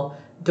pull,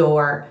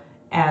 door,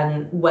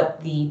 and what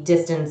the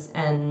distance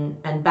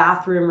and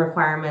bathroom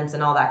requirements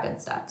and all that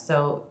good stuff.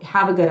 So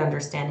have a good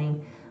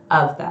understanding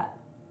of that.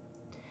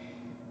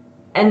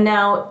 And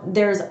now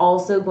there's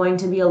also going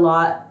to be a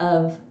lot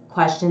of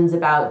questions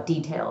about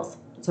details.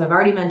 So I've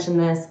already mentioned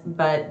this,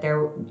 but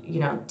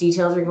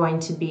details are going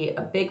to be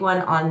a big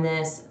one on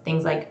this.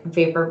 Things like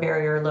vapor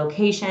barrier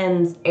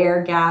locations,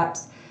 air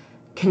gaps,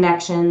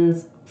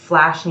 connections,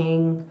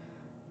 flashing,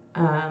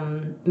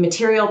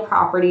 material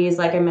properties,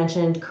 like I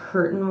mentioned,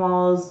 curtain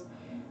walls,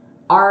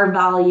 R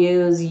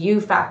values,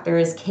 U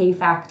factors, K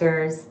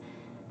factors,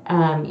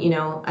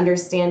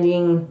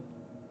 understanding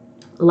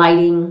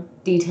lighting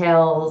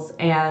details,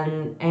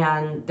 and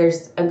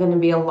there's going to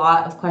be a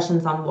lot of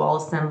questions on wall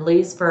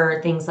assemblies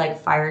for things like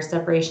fire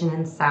separation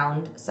and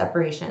sound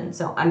separation.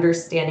 So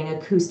understanding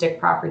acoustic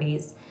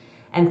properties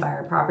and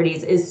fire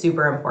properties is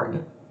super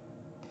important.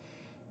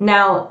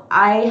 Now,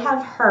 I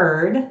have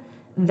heard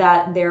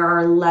that there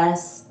are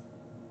less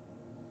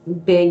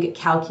big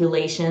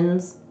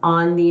calculations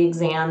on the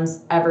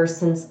exams ever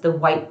since the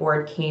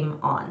whiteboard came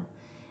on.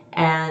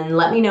 And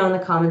let me know in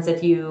the comments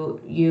if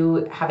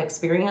you have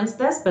experienced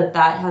this, but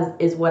that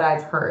is what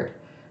I've heard,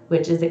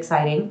 which is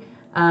exciting,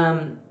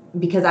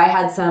 because I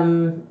had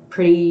some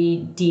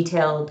pretty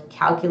detailed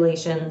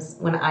calculations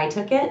when I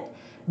took it,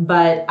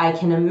 but I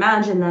can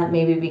imagine that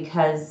maybe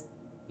because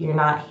you're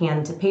not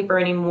hand to paper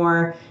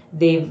anymore,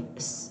 the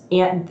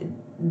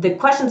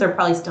questions are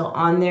probably still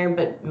on there,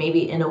 but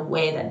maybe in a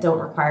way that don't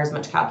require as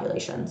much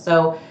calculation.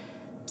 So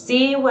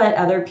see what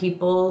other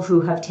people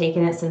who have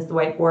taken it since the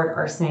whiteboard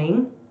are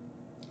saying.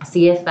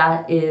 See if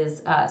that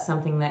is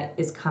something that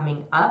is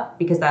coming up,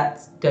 because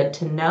that's good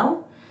to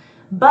know.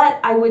 But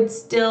I would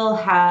still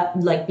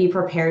be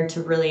prepared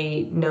to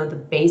really know the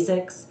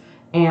basics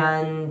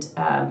and,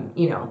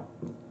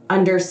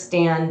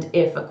 understand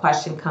if a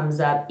question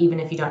comes up, even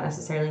if you don't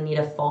necessarily need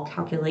a full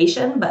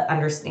calculation, but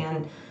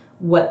understand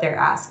what they're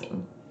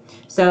asking.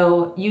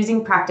 So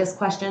using practice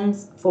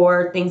questions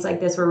for things like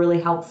this were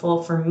really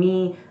helpful for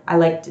me. I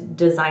liked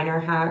Designer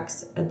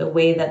Hacks. The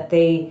way that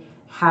they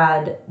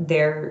had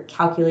their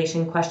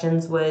calculation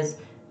questions was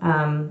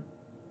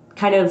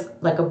kind of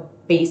like a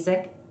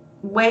basic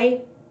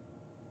way.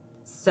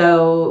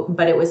 So,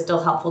 but it was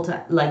still helpful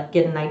to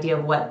get an idea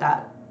of what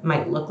that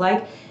might look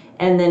like.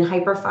 And then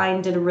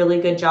Hyperfine did a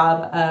really good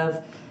job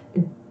of,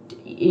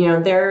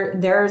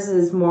 theirs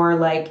is more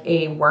like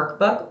a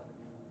workbook,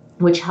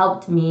 which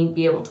helped me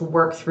be able to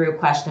work through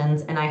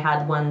questions. And I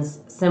had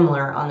ones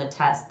similar on the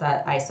test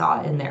that I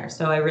saw in there.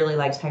 So I really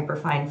liked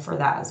Hyperfine for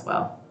that as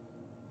well.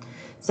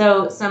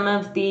 So some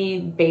of the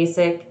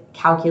basic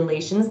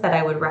calculations that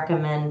I would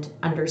recommend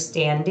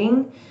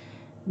understanding,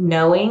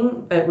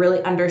 knowing, but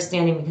really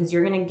understanding, because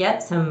you're going to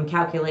get some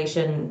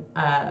calculation,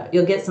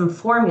 you'll get some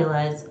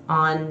formulas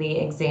on the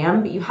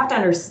exam, but you have to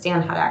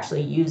understand how to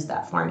actually use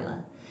that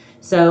formula.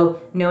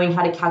 So knowing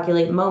how to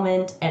calculate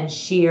moment and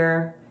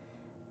shear,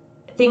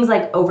 things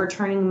like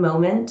overturning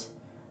moment,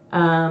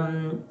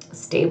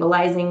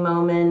 stabilizing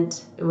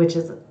moment, which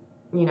is,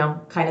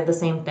 kind of the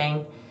same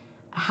thing.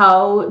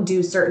 How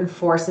do certain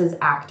forces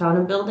act on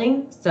a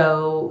building?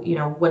 So,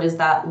 what does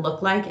that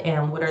look like,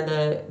 and what are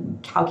the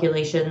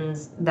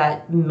calculations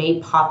that may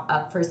pop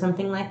up for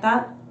something like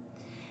that?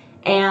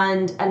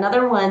 And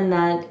another one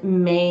that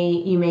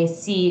you may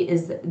see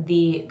is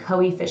the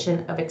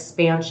coefficient of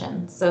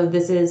expansion. So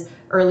this is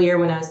earlier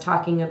when I was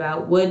talking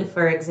about wood,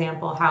 for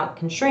example, how it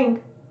can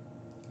shrink.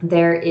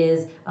 there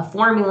is a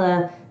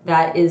formula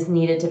that is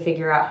needed to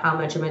figure out how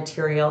much a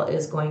material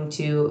is going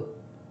to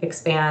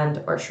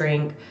expand or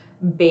shrink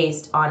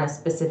based on a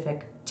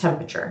specific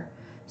temperature.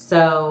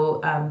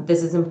 So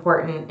this is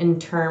important in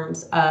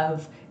terms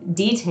of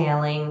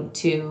detailing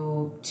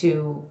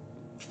to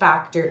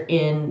factor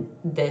in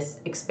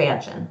this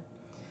expansion.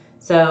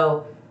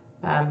 So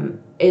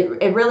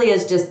it really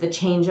is just the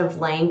change of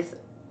length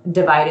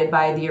divided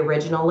by the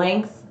original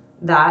length,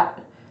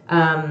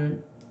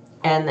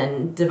 and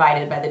then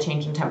divided by the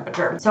change in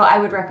temperature. So I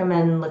would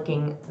recommend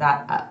looking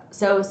that up.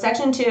 So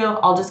section 2,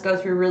 I'll just go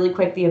through really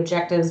quick the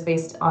objectives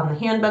based on the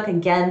handbook.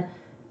 Again,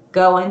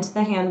 go into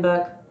the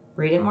handbook,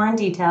 read it more in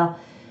detail.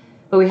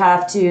 But we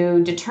have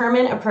to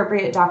determine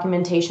appropriate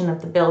documentation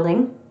of the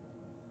building,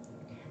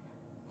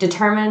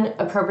 determine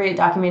appropriate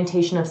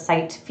documentation of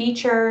site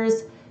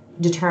features,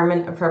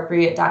 determine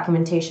appropriate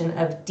documentation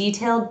of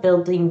detailed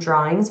building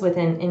drawings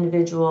within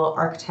individual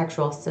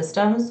architectural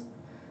systems,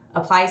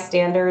 apply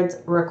standards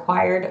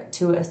required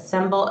to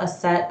assemble a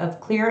set of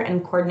clear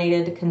and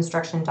coordinated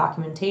construction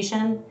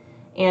documentation,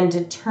 and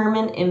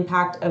determine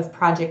impact of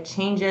project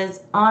changes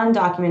on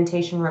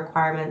documentation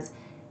requirements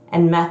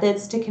and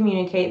methods to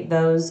communicate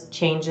those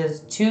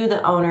changes to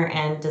the owner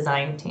and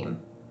design team.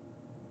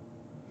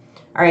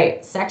 All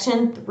right,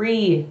 section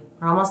 3,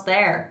 we're almost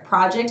there.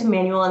 Project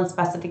manual and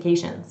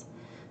specifications.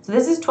 So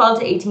this is 12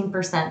 to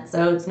 18%,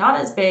 so it's not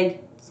as big,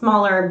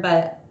 smaller,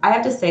 but I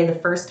have to say the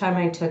first time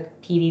I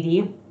took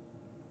PDD,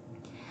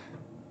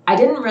 I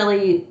didn't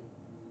really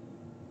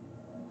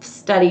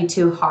study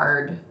too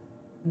hard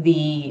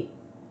the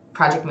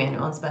project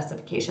manual and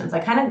specifications. I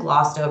kind of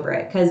glossed over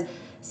it because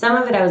some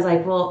of it I was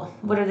like, well,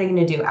 what are they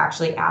going to do?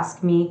 Actually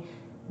ask me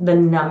the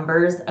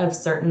numbers of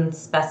certain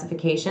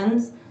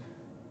specifications,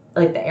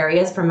 like the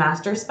areas for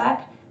master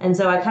spec. And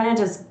so I kind of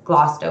just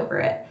glossed over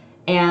it.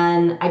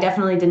 And I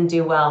definitely didn't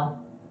do well.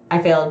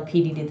 I failed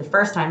PDD the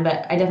first time,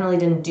 but I definitely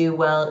didn't do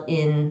well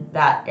in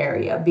that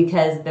area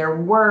because there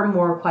were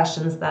more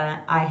questions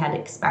than I had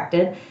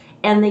expected.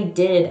 And they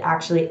did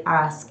actually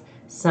ask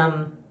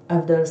some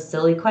of those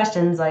silly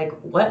questions like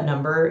what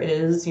number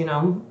is,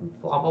 blah,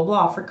 blah,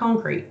 blah for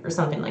concrete or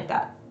something like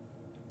that.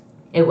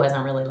 It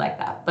wasn't really like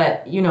that,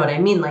 but you know what I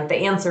mean? Like the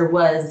answer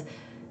was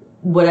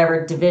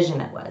whatever division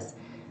it was.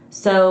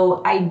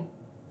 So I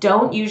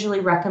don't usually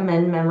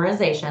recommend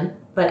memorization,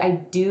 but I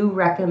do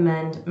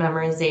recommend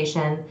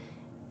memorization,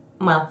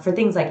 well, for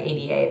things like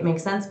ADA, it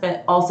makes sense,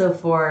 but also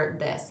for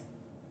this.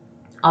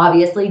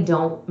 Obviously,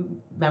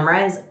 don't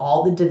memorize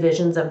all the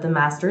divisions of the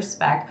master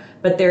spec,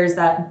 but there's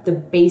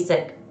the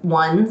basic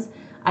ones.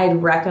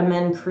 I'd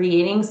recommend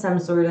creating some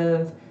sort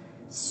of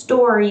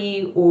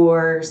story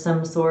or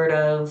some sort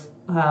of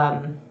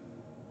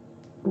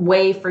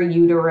way for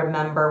you to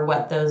remember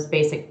what those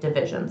basic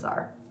divisions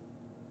are.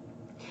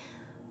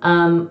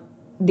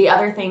 The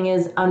other thing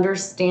is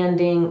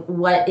understanding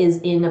what is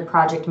in a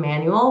project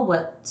manual,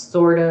 what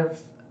sort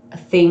of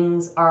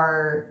things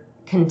are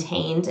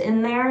contained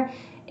in there,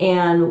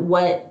 and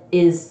what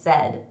is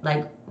said,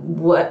 like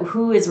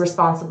who is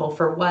responsible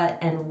for what,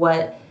 and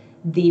what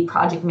the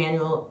project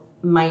manual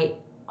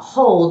might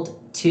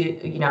hold to,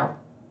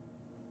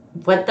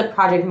 what the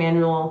project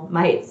manual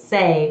might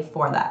say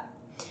for that.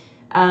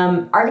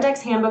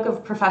 Architect's Handbook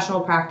of Professional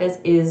Practice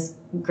is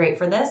great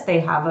for this. They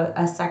have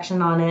a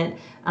section on it.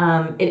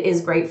 It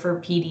is great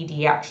for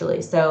PDD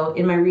actually. So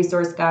in my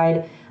resource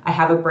guide, I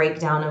have a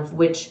breakdown of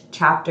which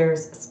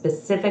chapters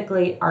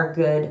specifically are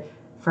good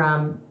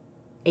from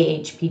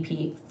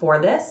AHPP for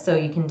this. So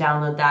you can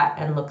download that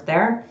and look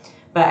there.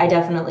 But I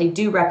definitely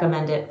do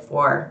recommend it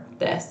for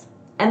this.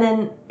 And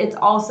then it's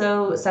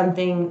also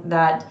something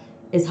that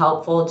is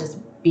helpful just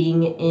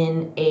being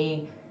in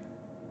a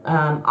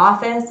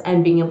office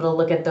and being able to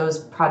look at those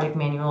project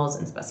manuals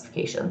and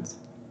specifications.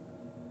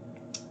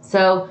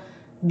 So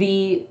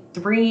the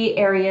 3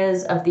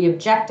 areas of the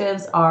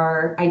objectives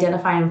are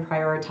identify and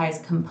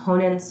prioritize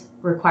components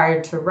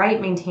required to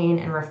write, maintain,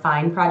 and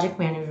refine project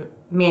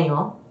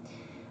manual,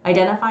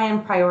 identify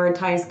and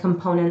prioritize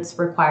components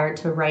required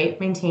to write,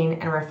 maintain,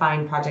 and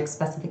refine project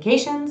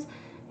specifications,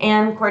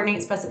 and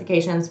coordinate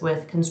specifications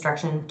with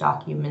construction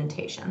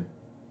documentation.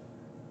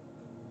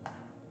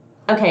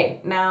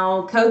 Okay,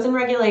 now codes and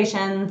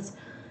regulations,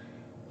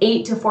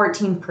 8 to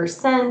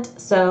 14%,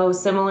 so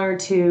similar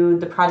to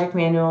the project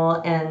manual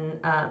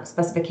and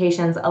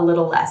specifications, a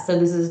little less. So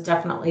this is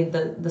definitely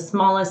the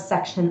smallest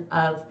section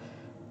of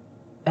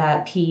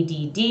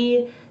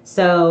PDD.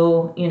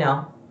 So,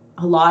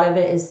 a lot of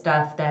it is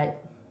stuff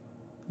that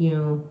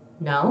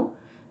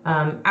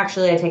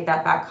actually I take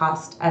that back.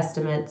 Cost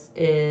estimates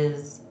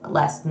is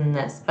less than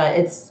this, but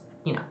it's,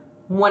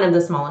 one of the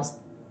smallest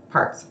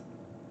parts.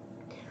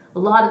 A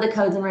lot of the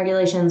codes and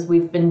regulations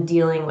we've been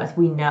dealing with,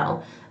 we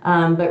know,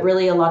 but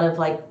really a lot of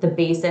like the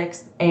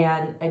basics,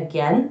 and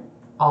again,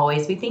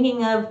 always be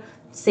thinking of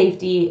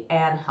safety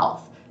and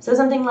health. So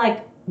something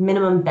like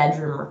minimum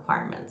bedroom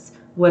requirements.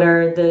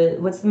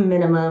 What's the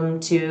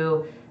minimum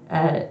to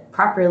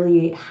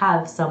properly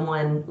have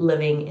someone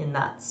living in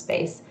that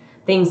space?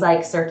 Things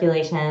like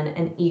circulation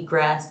and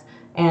egress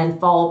and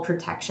fall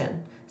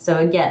protection. So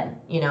again,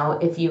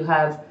 if you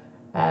have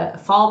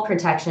fall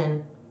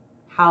protection,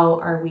 how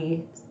are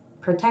we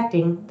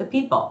protecting the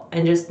people?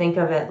 And just think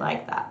of it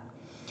like that.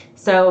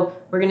 So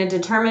we're going to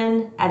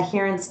determine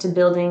adherence to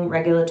building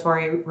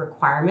regulatory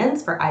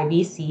requirements for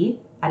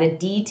IBC at a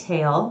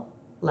detail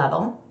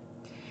level,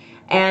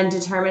 and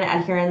determine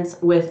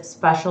adherence with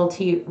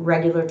specialty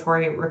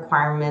regulatory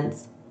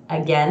requirements,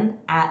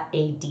 again, at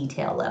a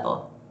detail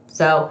level.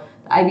 So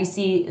the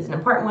IBC is an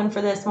important one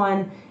for this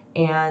one,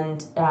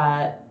 and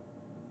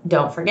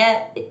don't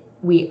forget,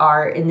 we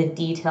are in the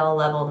detail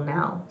level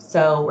now,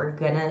 so we're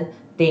gonna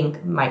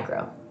think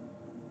micro.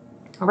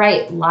 All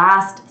right,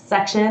 last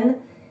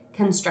section,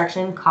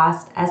 construction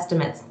cost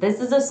estimates.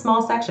 This is a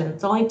small section.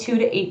 It's only 2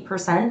 to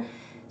 8%,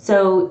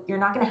 so you're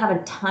not gonna have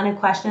a ton of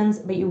questions,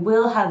 but you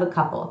will have a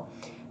couple.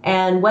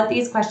 And what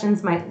these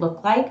questions might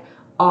look like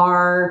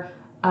are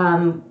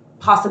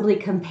possibly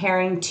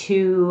comparing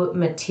two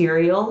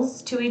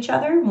materials to each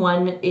other.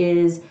 One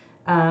is,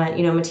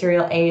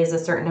 material A is a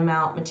certain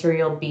amount,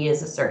 material B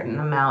is a certain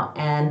amount,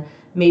 and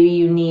maybe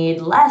you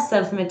need less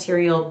of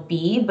material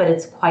B, but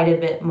it's quite a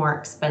bit more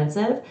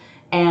expensive.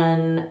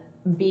 And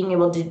being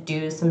able to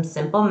do some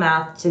simple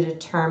math to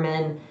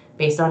determine,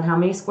 based on how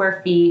many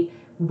square feet,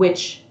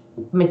 which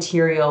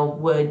material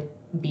would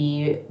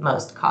be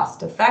most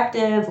cost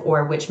effective,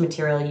 or which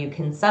material you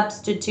can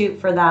substitute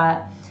for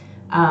that.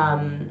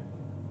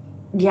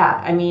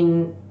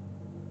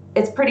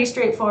 It's pretty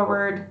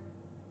straightforward.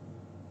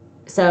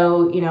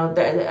 So,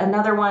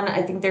 another one,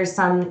 I think there's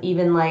some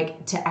even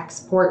like to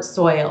export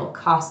soil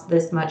cost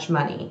this much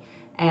money.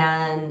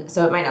 And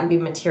so it might not be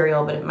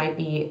material, but it might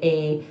be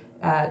a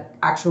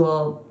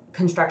actual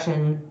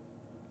construction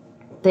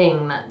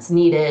thing that's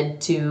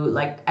needed to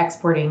like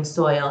exporting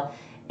soil,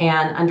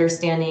 and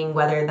understanding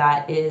whether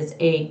that is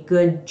a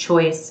good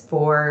choice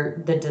for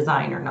the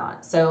design or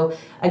not. So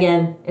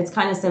again, it's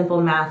kind of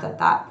simple math at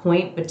that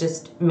point, but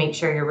just make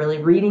sure you're really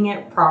reading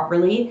it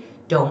properly.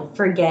 Don't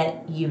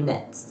forget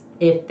units.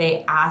 If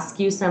they ask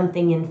you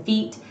something in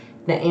feet,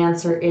 the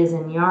answer is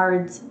in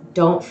yards.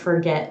 Don't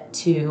forget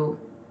to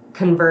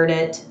convert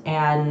it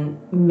and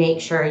make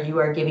sure you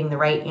are giving the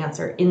right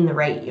answer in the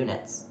right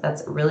units.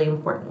 That's a really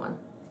important one.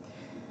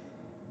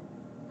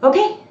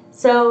 Okay,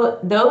 so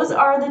those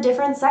are the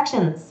different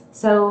sections.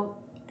 So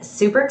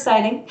super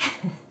exciting.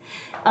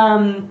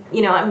 I'm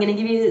going to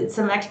give you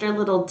some extra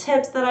little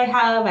tips that I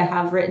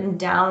have written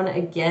down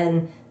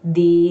again,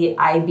 the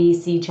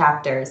IBC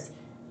chapters.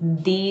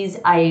 These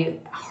I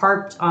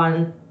harped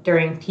on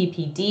during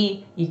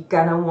PPD. You're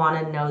going to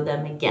want to know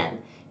them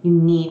again. You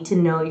need to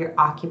know your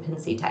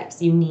occupancy types.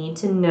 You need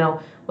to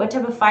know what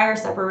type of fire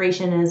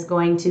separation is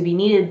going to be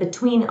needed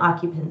between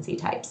occupancy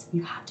types.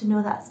 You have to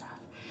know that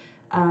stuff.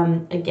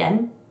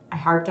 Again, I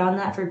harped on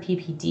that for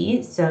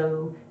PPD,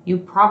 so you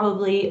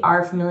probably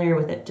are familiar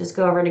with it. Just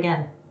go over it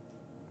again.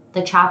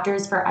 The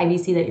chapters for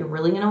IBC that you're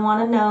really going to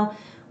want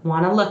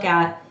to look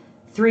at: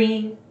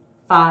 3,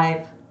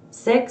 5,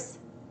 6,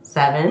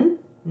 7,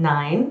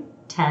 9,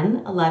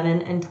 10,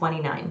 11, and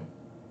 29.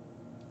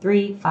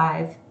 3,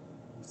 5,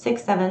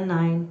 6, 7,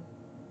 9,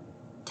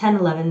 10,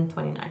 11,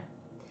 29.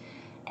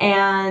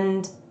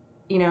 And,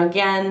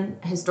 again,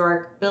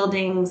 historic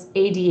buildings,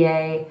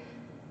 ADA.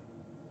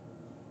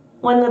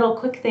 One little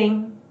quick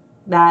thing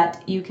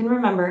that you can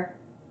remember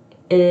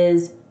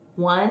is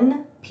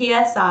 1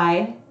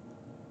 PSI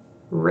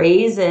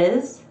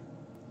raises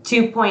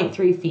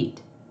 2.3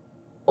 feet.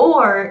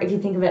 Or if you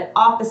think of it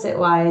opposite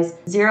wise,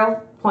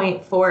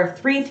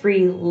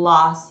 0.433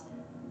 loss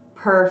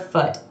per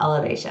foot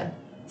elevation.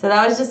 So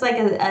that was just like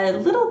a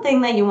little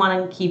thing that you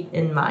want to keep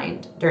in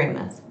mind during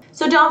this.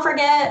 So don't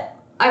forget,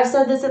 I've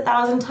said this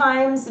 1,000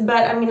 times,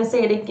 but I'm going to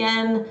say it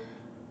again.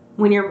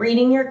 When you're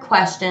reading your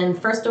question,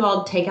 first of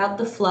all, take out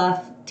the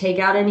fluff, take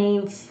out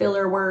any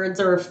filler words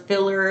or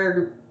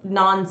filler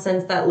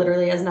nonsense that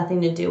literally has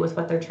nothing to do with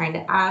what they're trying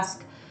to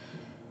ask.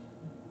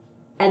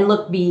 And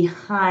look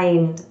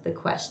behind the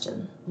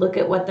question. Look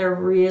at what they're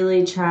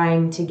really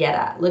trying to get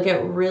at. Look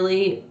at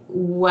really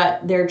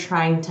what they're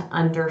trying to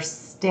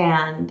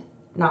understand,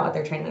 not what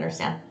they're trying to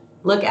understand.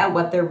 Look at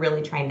what they're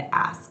really trying to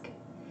ask.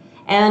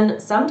 And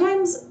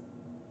sometimes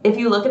if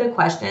you look at a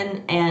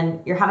question and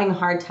you're having a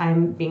hard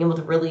time being able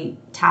to really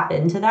tap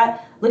into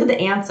that, look at the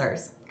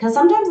answers. Because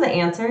sometimes the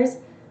answers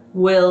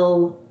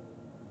will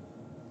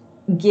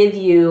give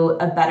you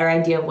a better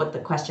idea of what the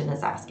question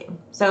is asking.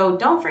 So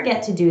don't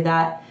forget to do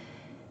that.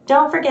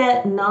 Don't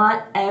forget,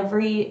 not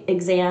every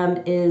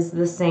exam is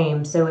the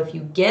same. So if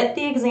you get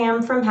the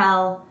exam from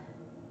hell,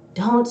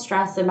 don't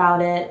stress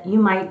about it. You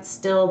might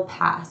still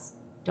pass.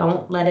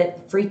 Don't let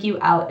it freak you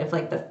out if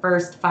like the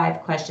first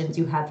 5 questions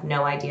you have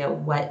no idea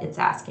what it's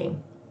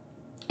asking.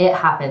 It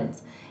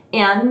happens.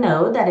 And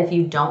know that if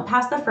you don't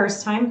pass the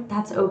first time,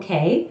 that's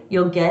okay.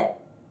 You'll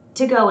get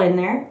to go in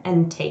there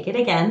and take it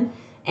again.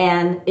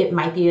 And it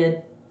might be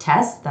a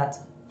test that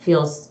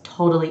feels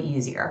totally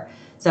easier.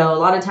 So a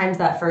lot of times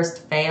that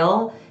first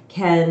fail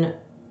can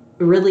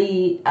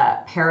really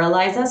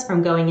paralyze us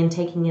from going and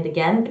taking it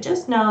again. But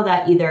just know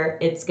that either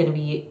it's going to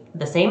be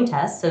the same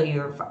test, so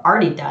you've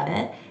already done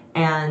it,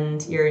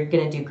 and you're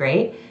going to do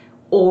great.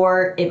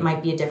 Or it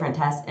might be a different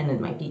test and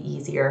it might be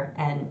easier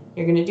and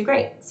you're going to do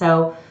great.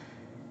 So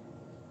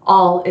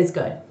all is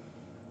good.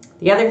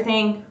 The other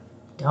thing,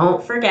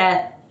 don't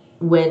forget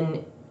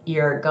when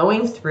you're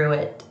going through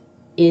it,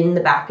 in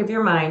the back of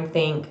your mind,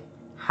 think,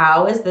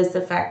 how is this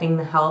affecting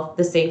the health,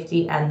 the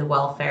safety, and the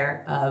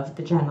welfare of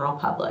the general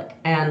public?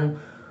 And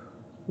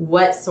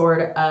what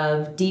sort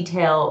of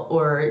detail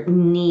or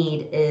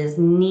need is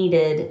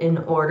needed in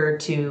order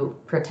to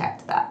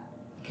protect that?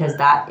 Because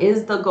that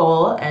is the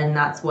goal, and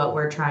that's what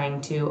we're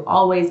trying to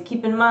always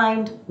keep in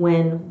mind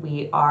when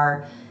we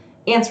are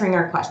answering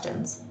our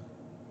questions.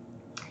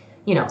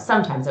 You know,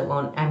 sometimes it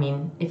won't, I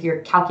mean, if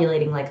you're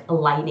calculating like a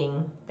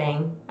lighting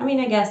thing, I mean,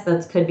 I guess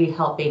that could be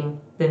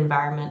helping the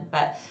environment,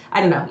 but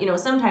I don't know, you know,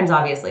 sometimes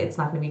obviously it's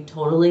not going to be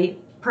totally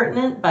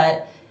pertinent,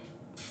 but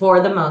for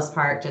the most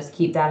part, just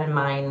keep that in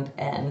mind,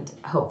 and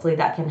hopefully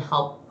that can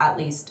help at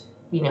least,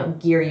 you know,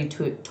 gear you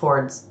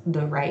towards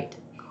the right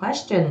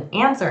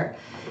answer.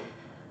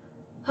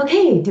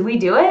 Okay, did we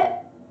do it?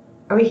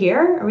 Are we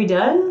here? Are we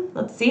done?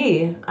 Let's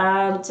see.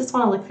 Just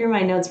want to look through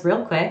my notes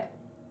real quick.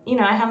 You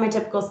know, I have my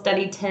typical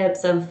study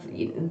tips of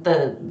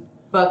the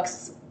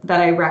books that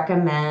I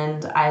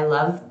recommend. I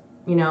love,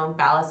 you know,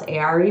 Ballas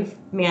ARE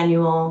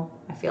Manual.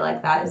 I feel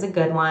like that is a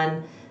good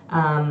one.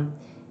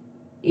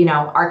 You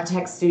know,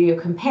 Architect Studio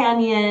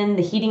Companion,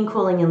 the Heating,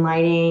 Cooling, and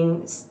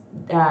Lighting,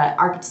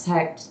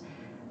 Architect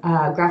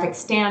Graphic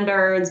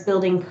Standards,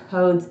 Building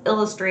Codes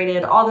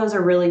Illustrated. All those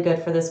are really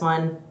good for this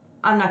one.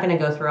 I'm not going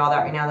to go through all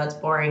that right now. That's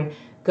boring.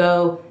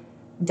 Go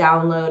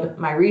download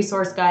my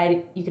resource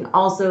guide. You can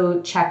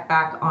also check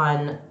back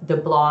on the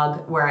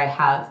blog where I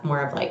have more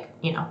of like,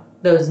 you know,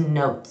 those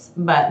notes,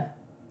 but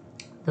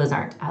those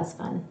aren't as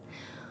fun.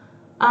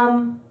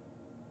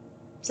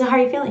 So how are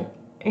you feeling?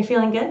 Are you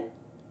feeling good?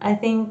 I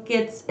think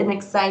it's an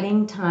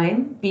exciting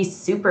time. Be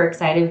super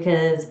excited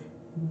because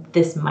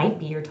this might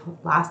be your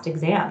last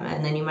exam,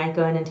 and then you might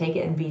go in and take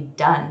it and be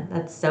done.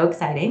 That's so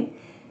exciting.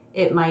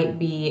 It might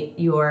be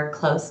your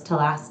close to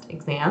last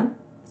exam.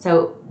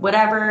 So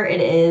whatever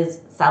it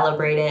is,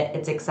 celebrate it.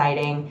 It's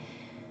exciting.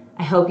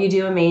 I hope you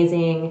do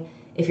amazing.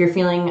 If you're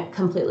feeling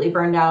completely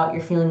burned out,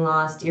 you're feeling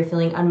lost, you're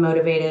feeling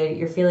unmotivated,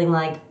 you're feeling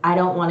like, I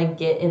don't want to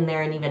get in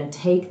there and even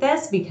take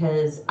this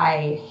because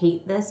I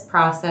hate this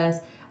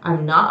process,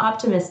 I'm not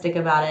optimistic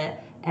about it,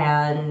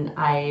 and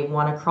I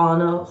want to crawl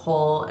in a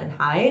hole and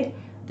hide,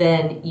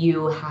 then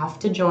you have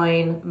to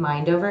join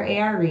Mind Over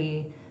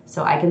ARE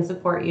so I can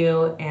support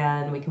you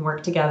and we can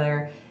work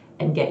together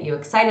and get you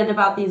excited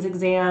about these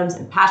exams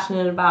and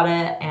passionate about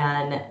it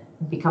and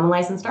become a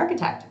licensed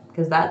architect,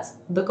 because that's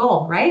the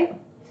goal, right?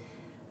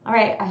 All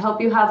right, I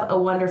hope you have a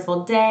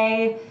wonderful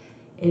day.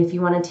 If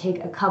you want to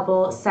take a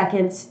couple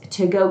seconds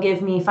to go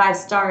give me 5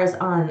 stars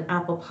on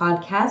Apple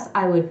Podcasts,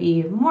 I would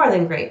be more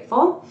than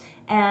grateful.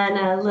 And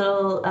a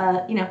little,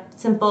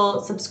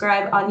 simple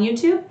subscribe on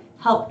YouTube,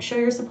 help show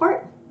your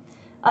support.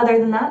 Other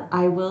than that,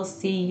 I will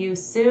see you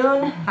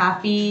soon.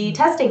 Happy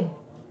testing.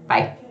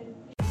 Bye.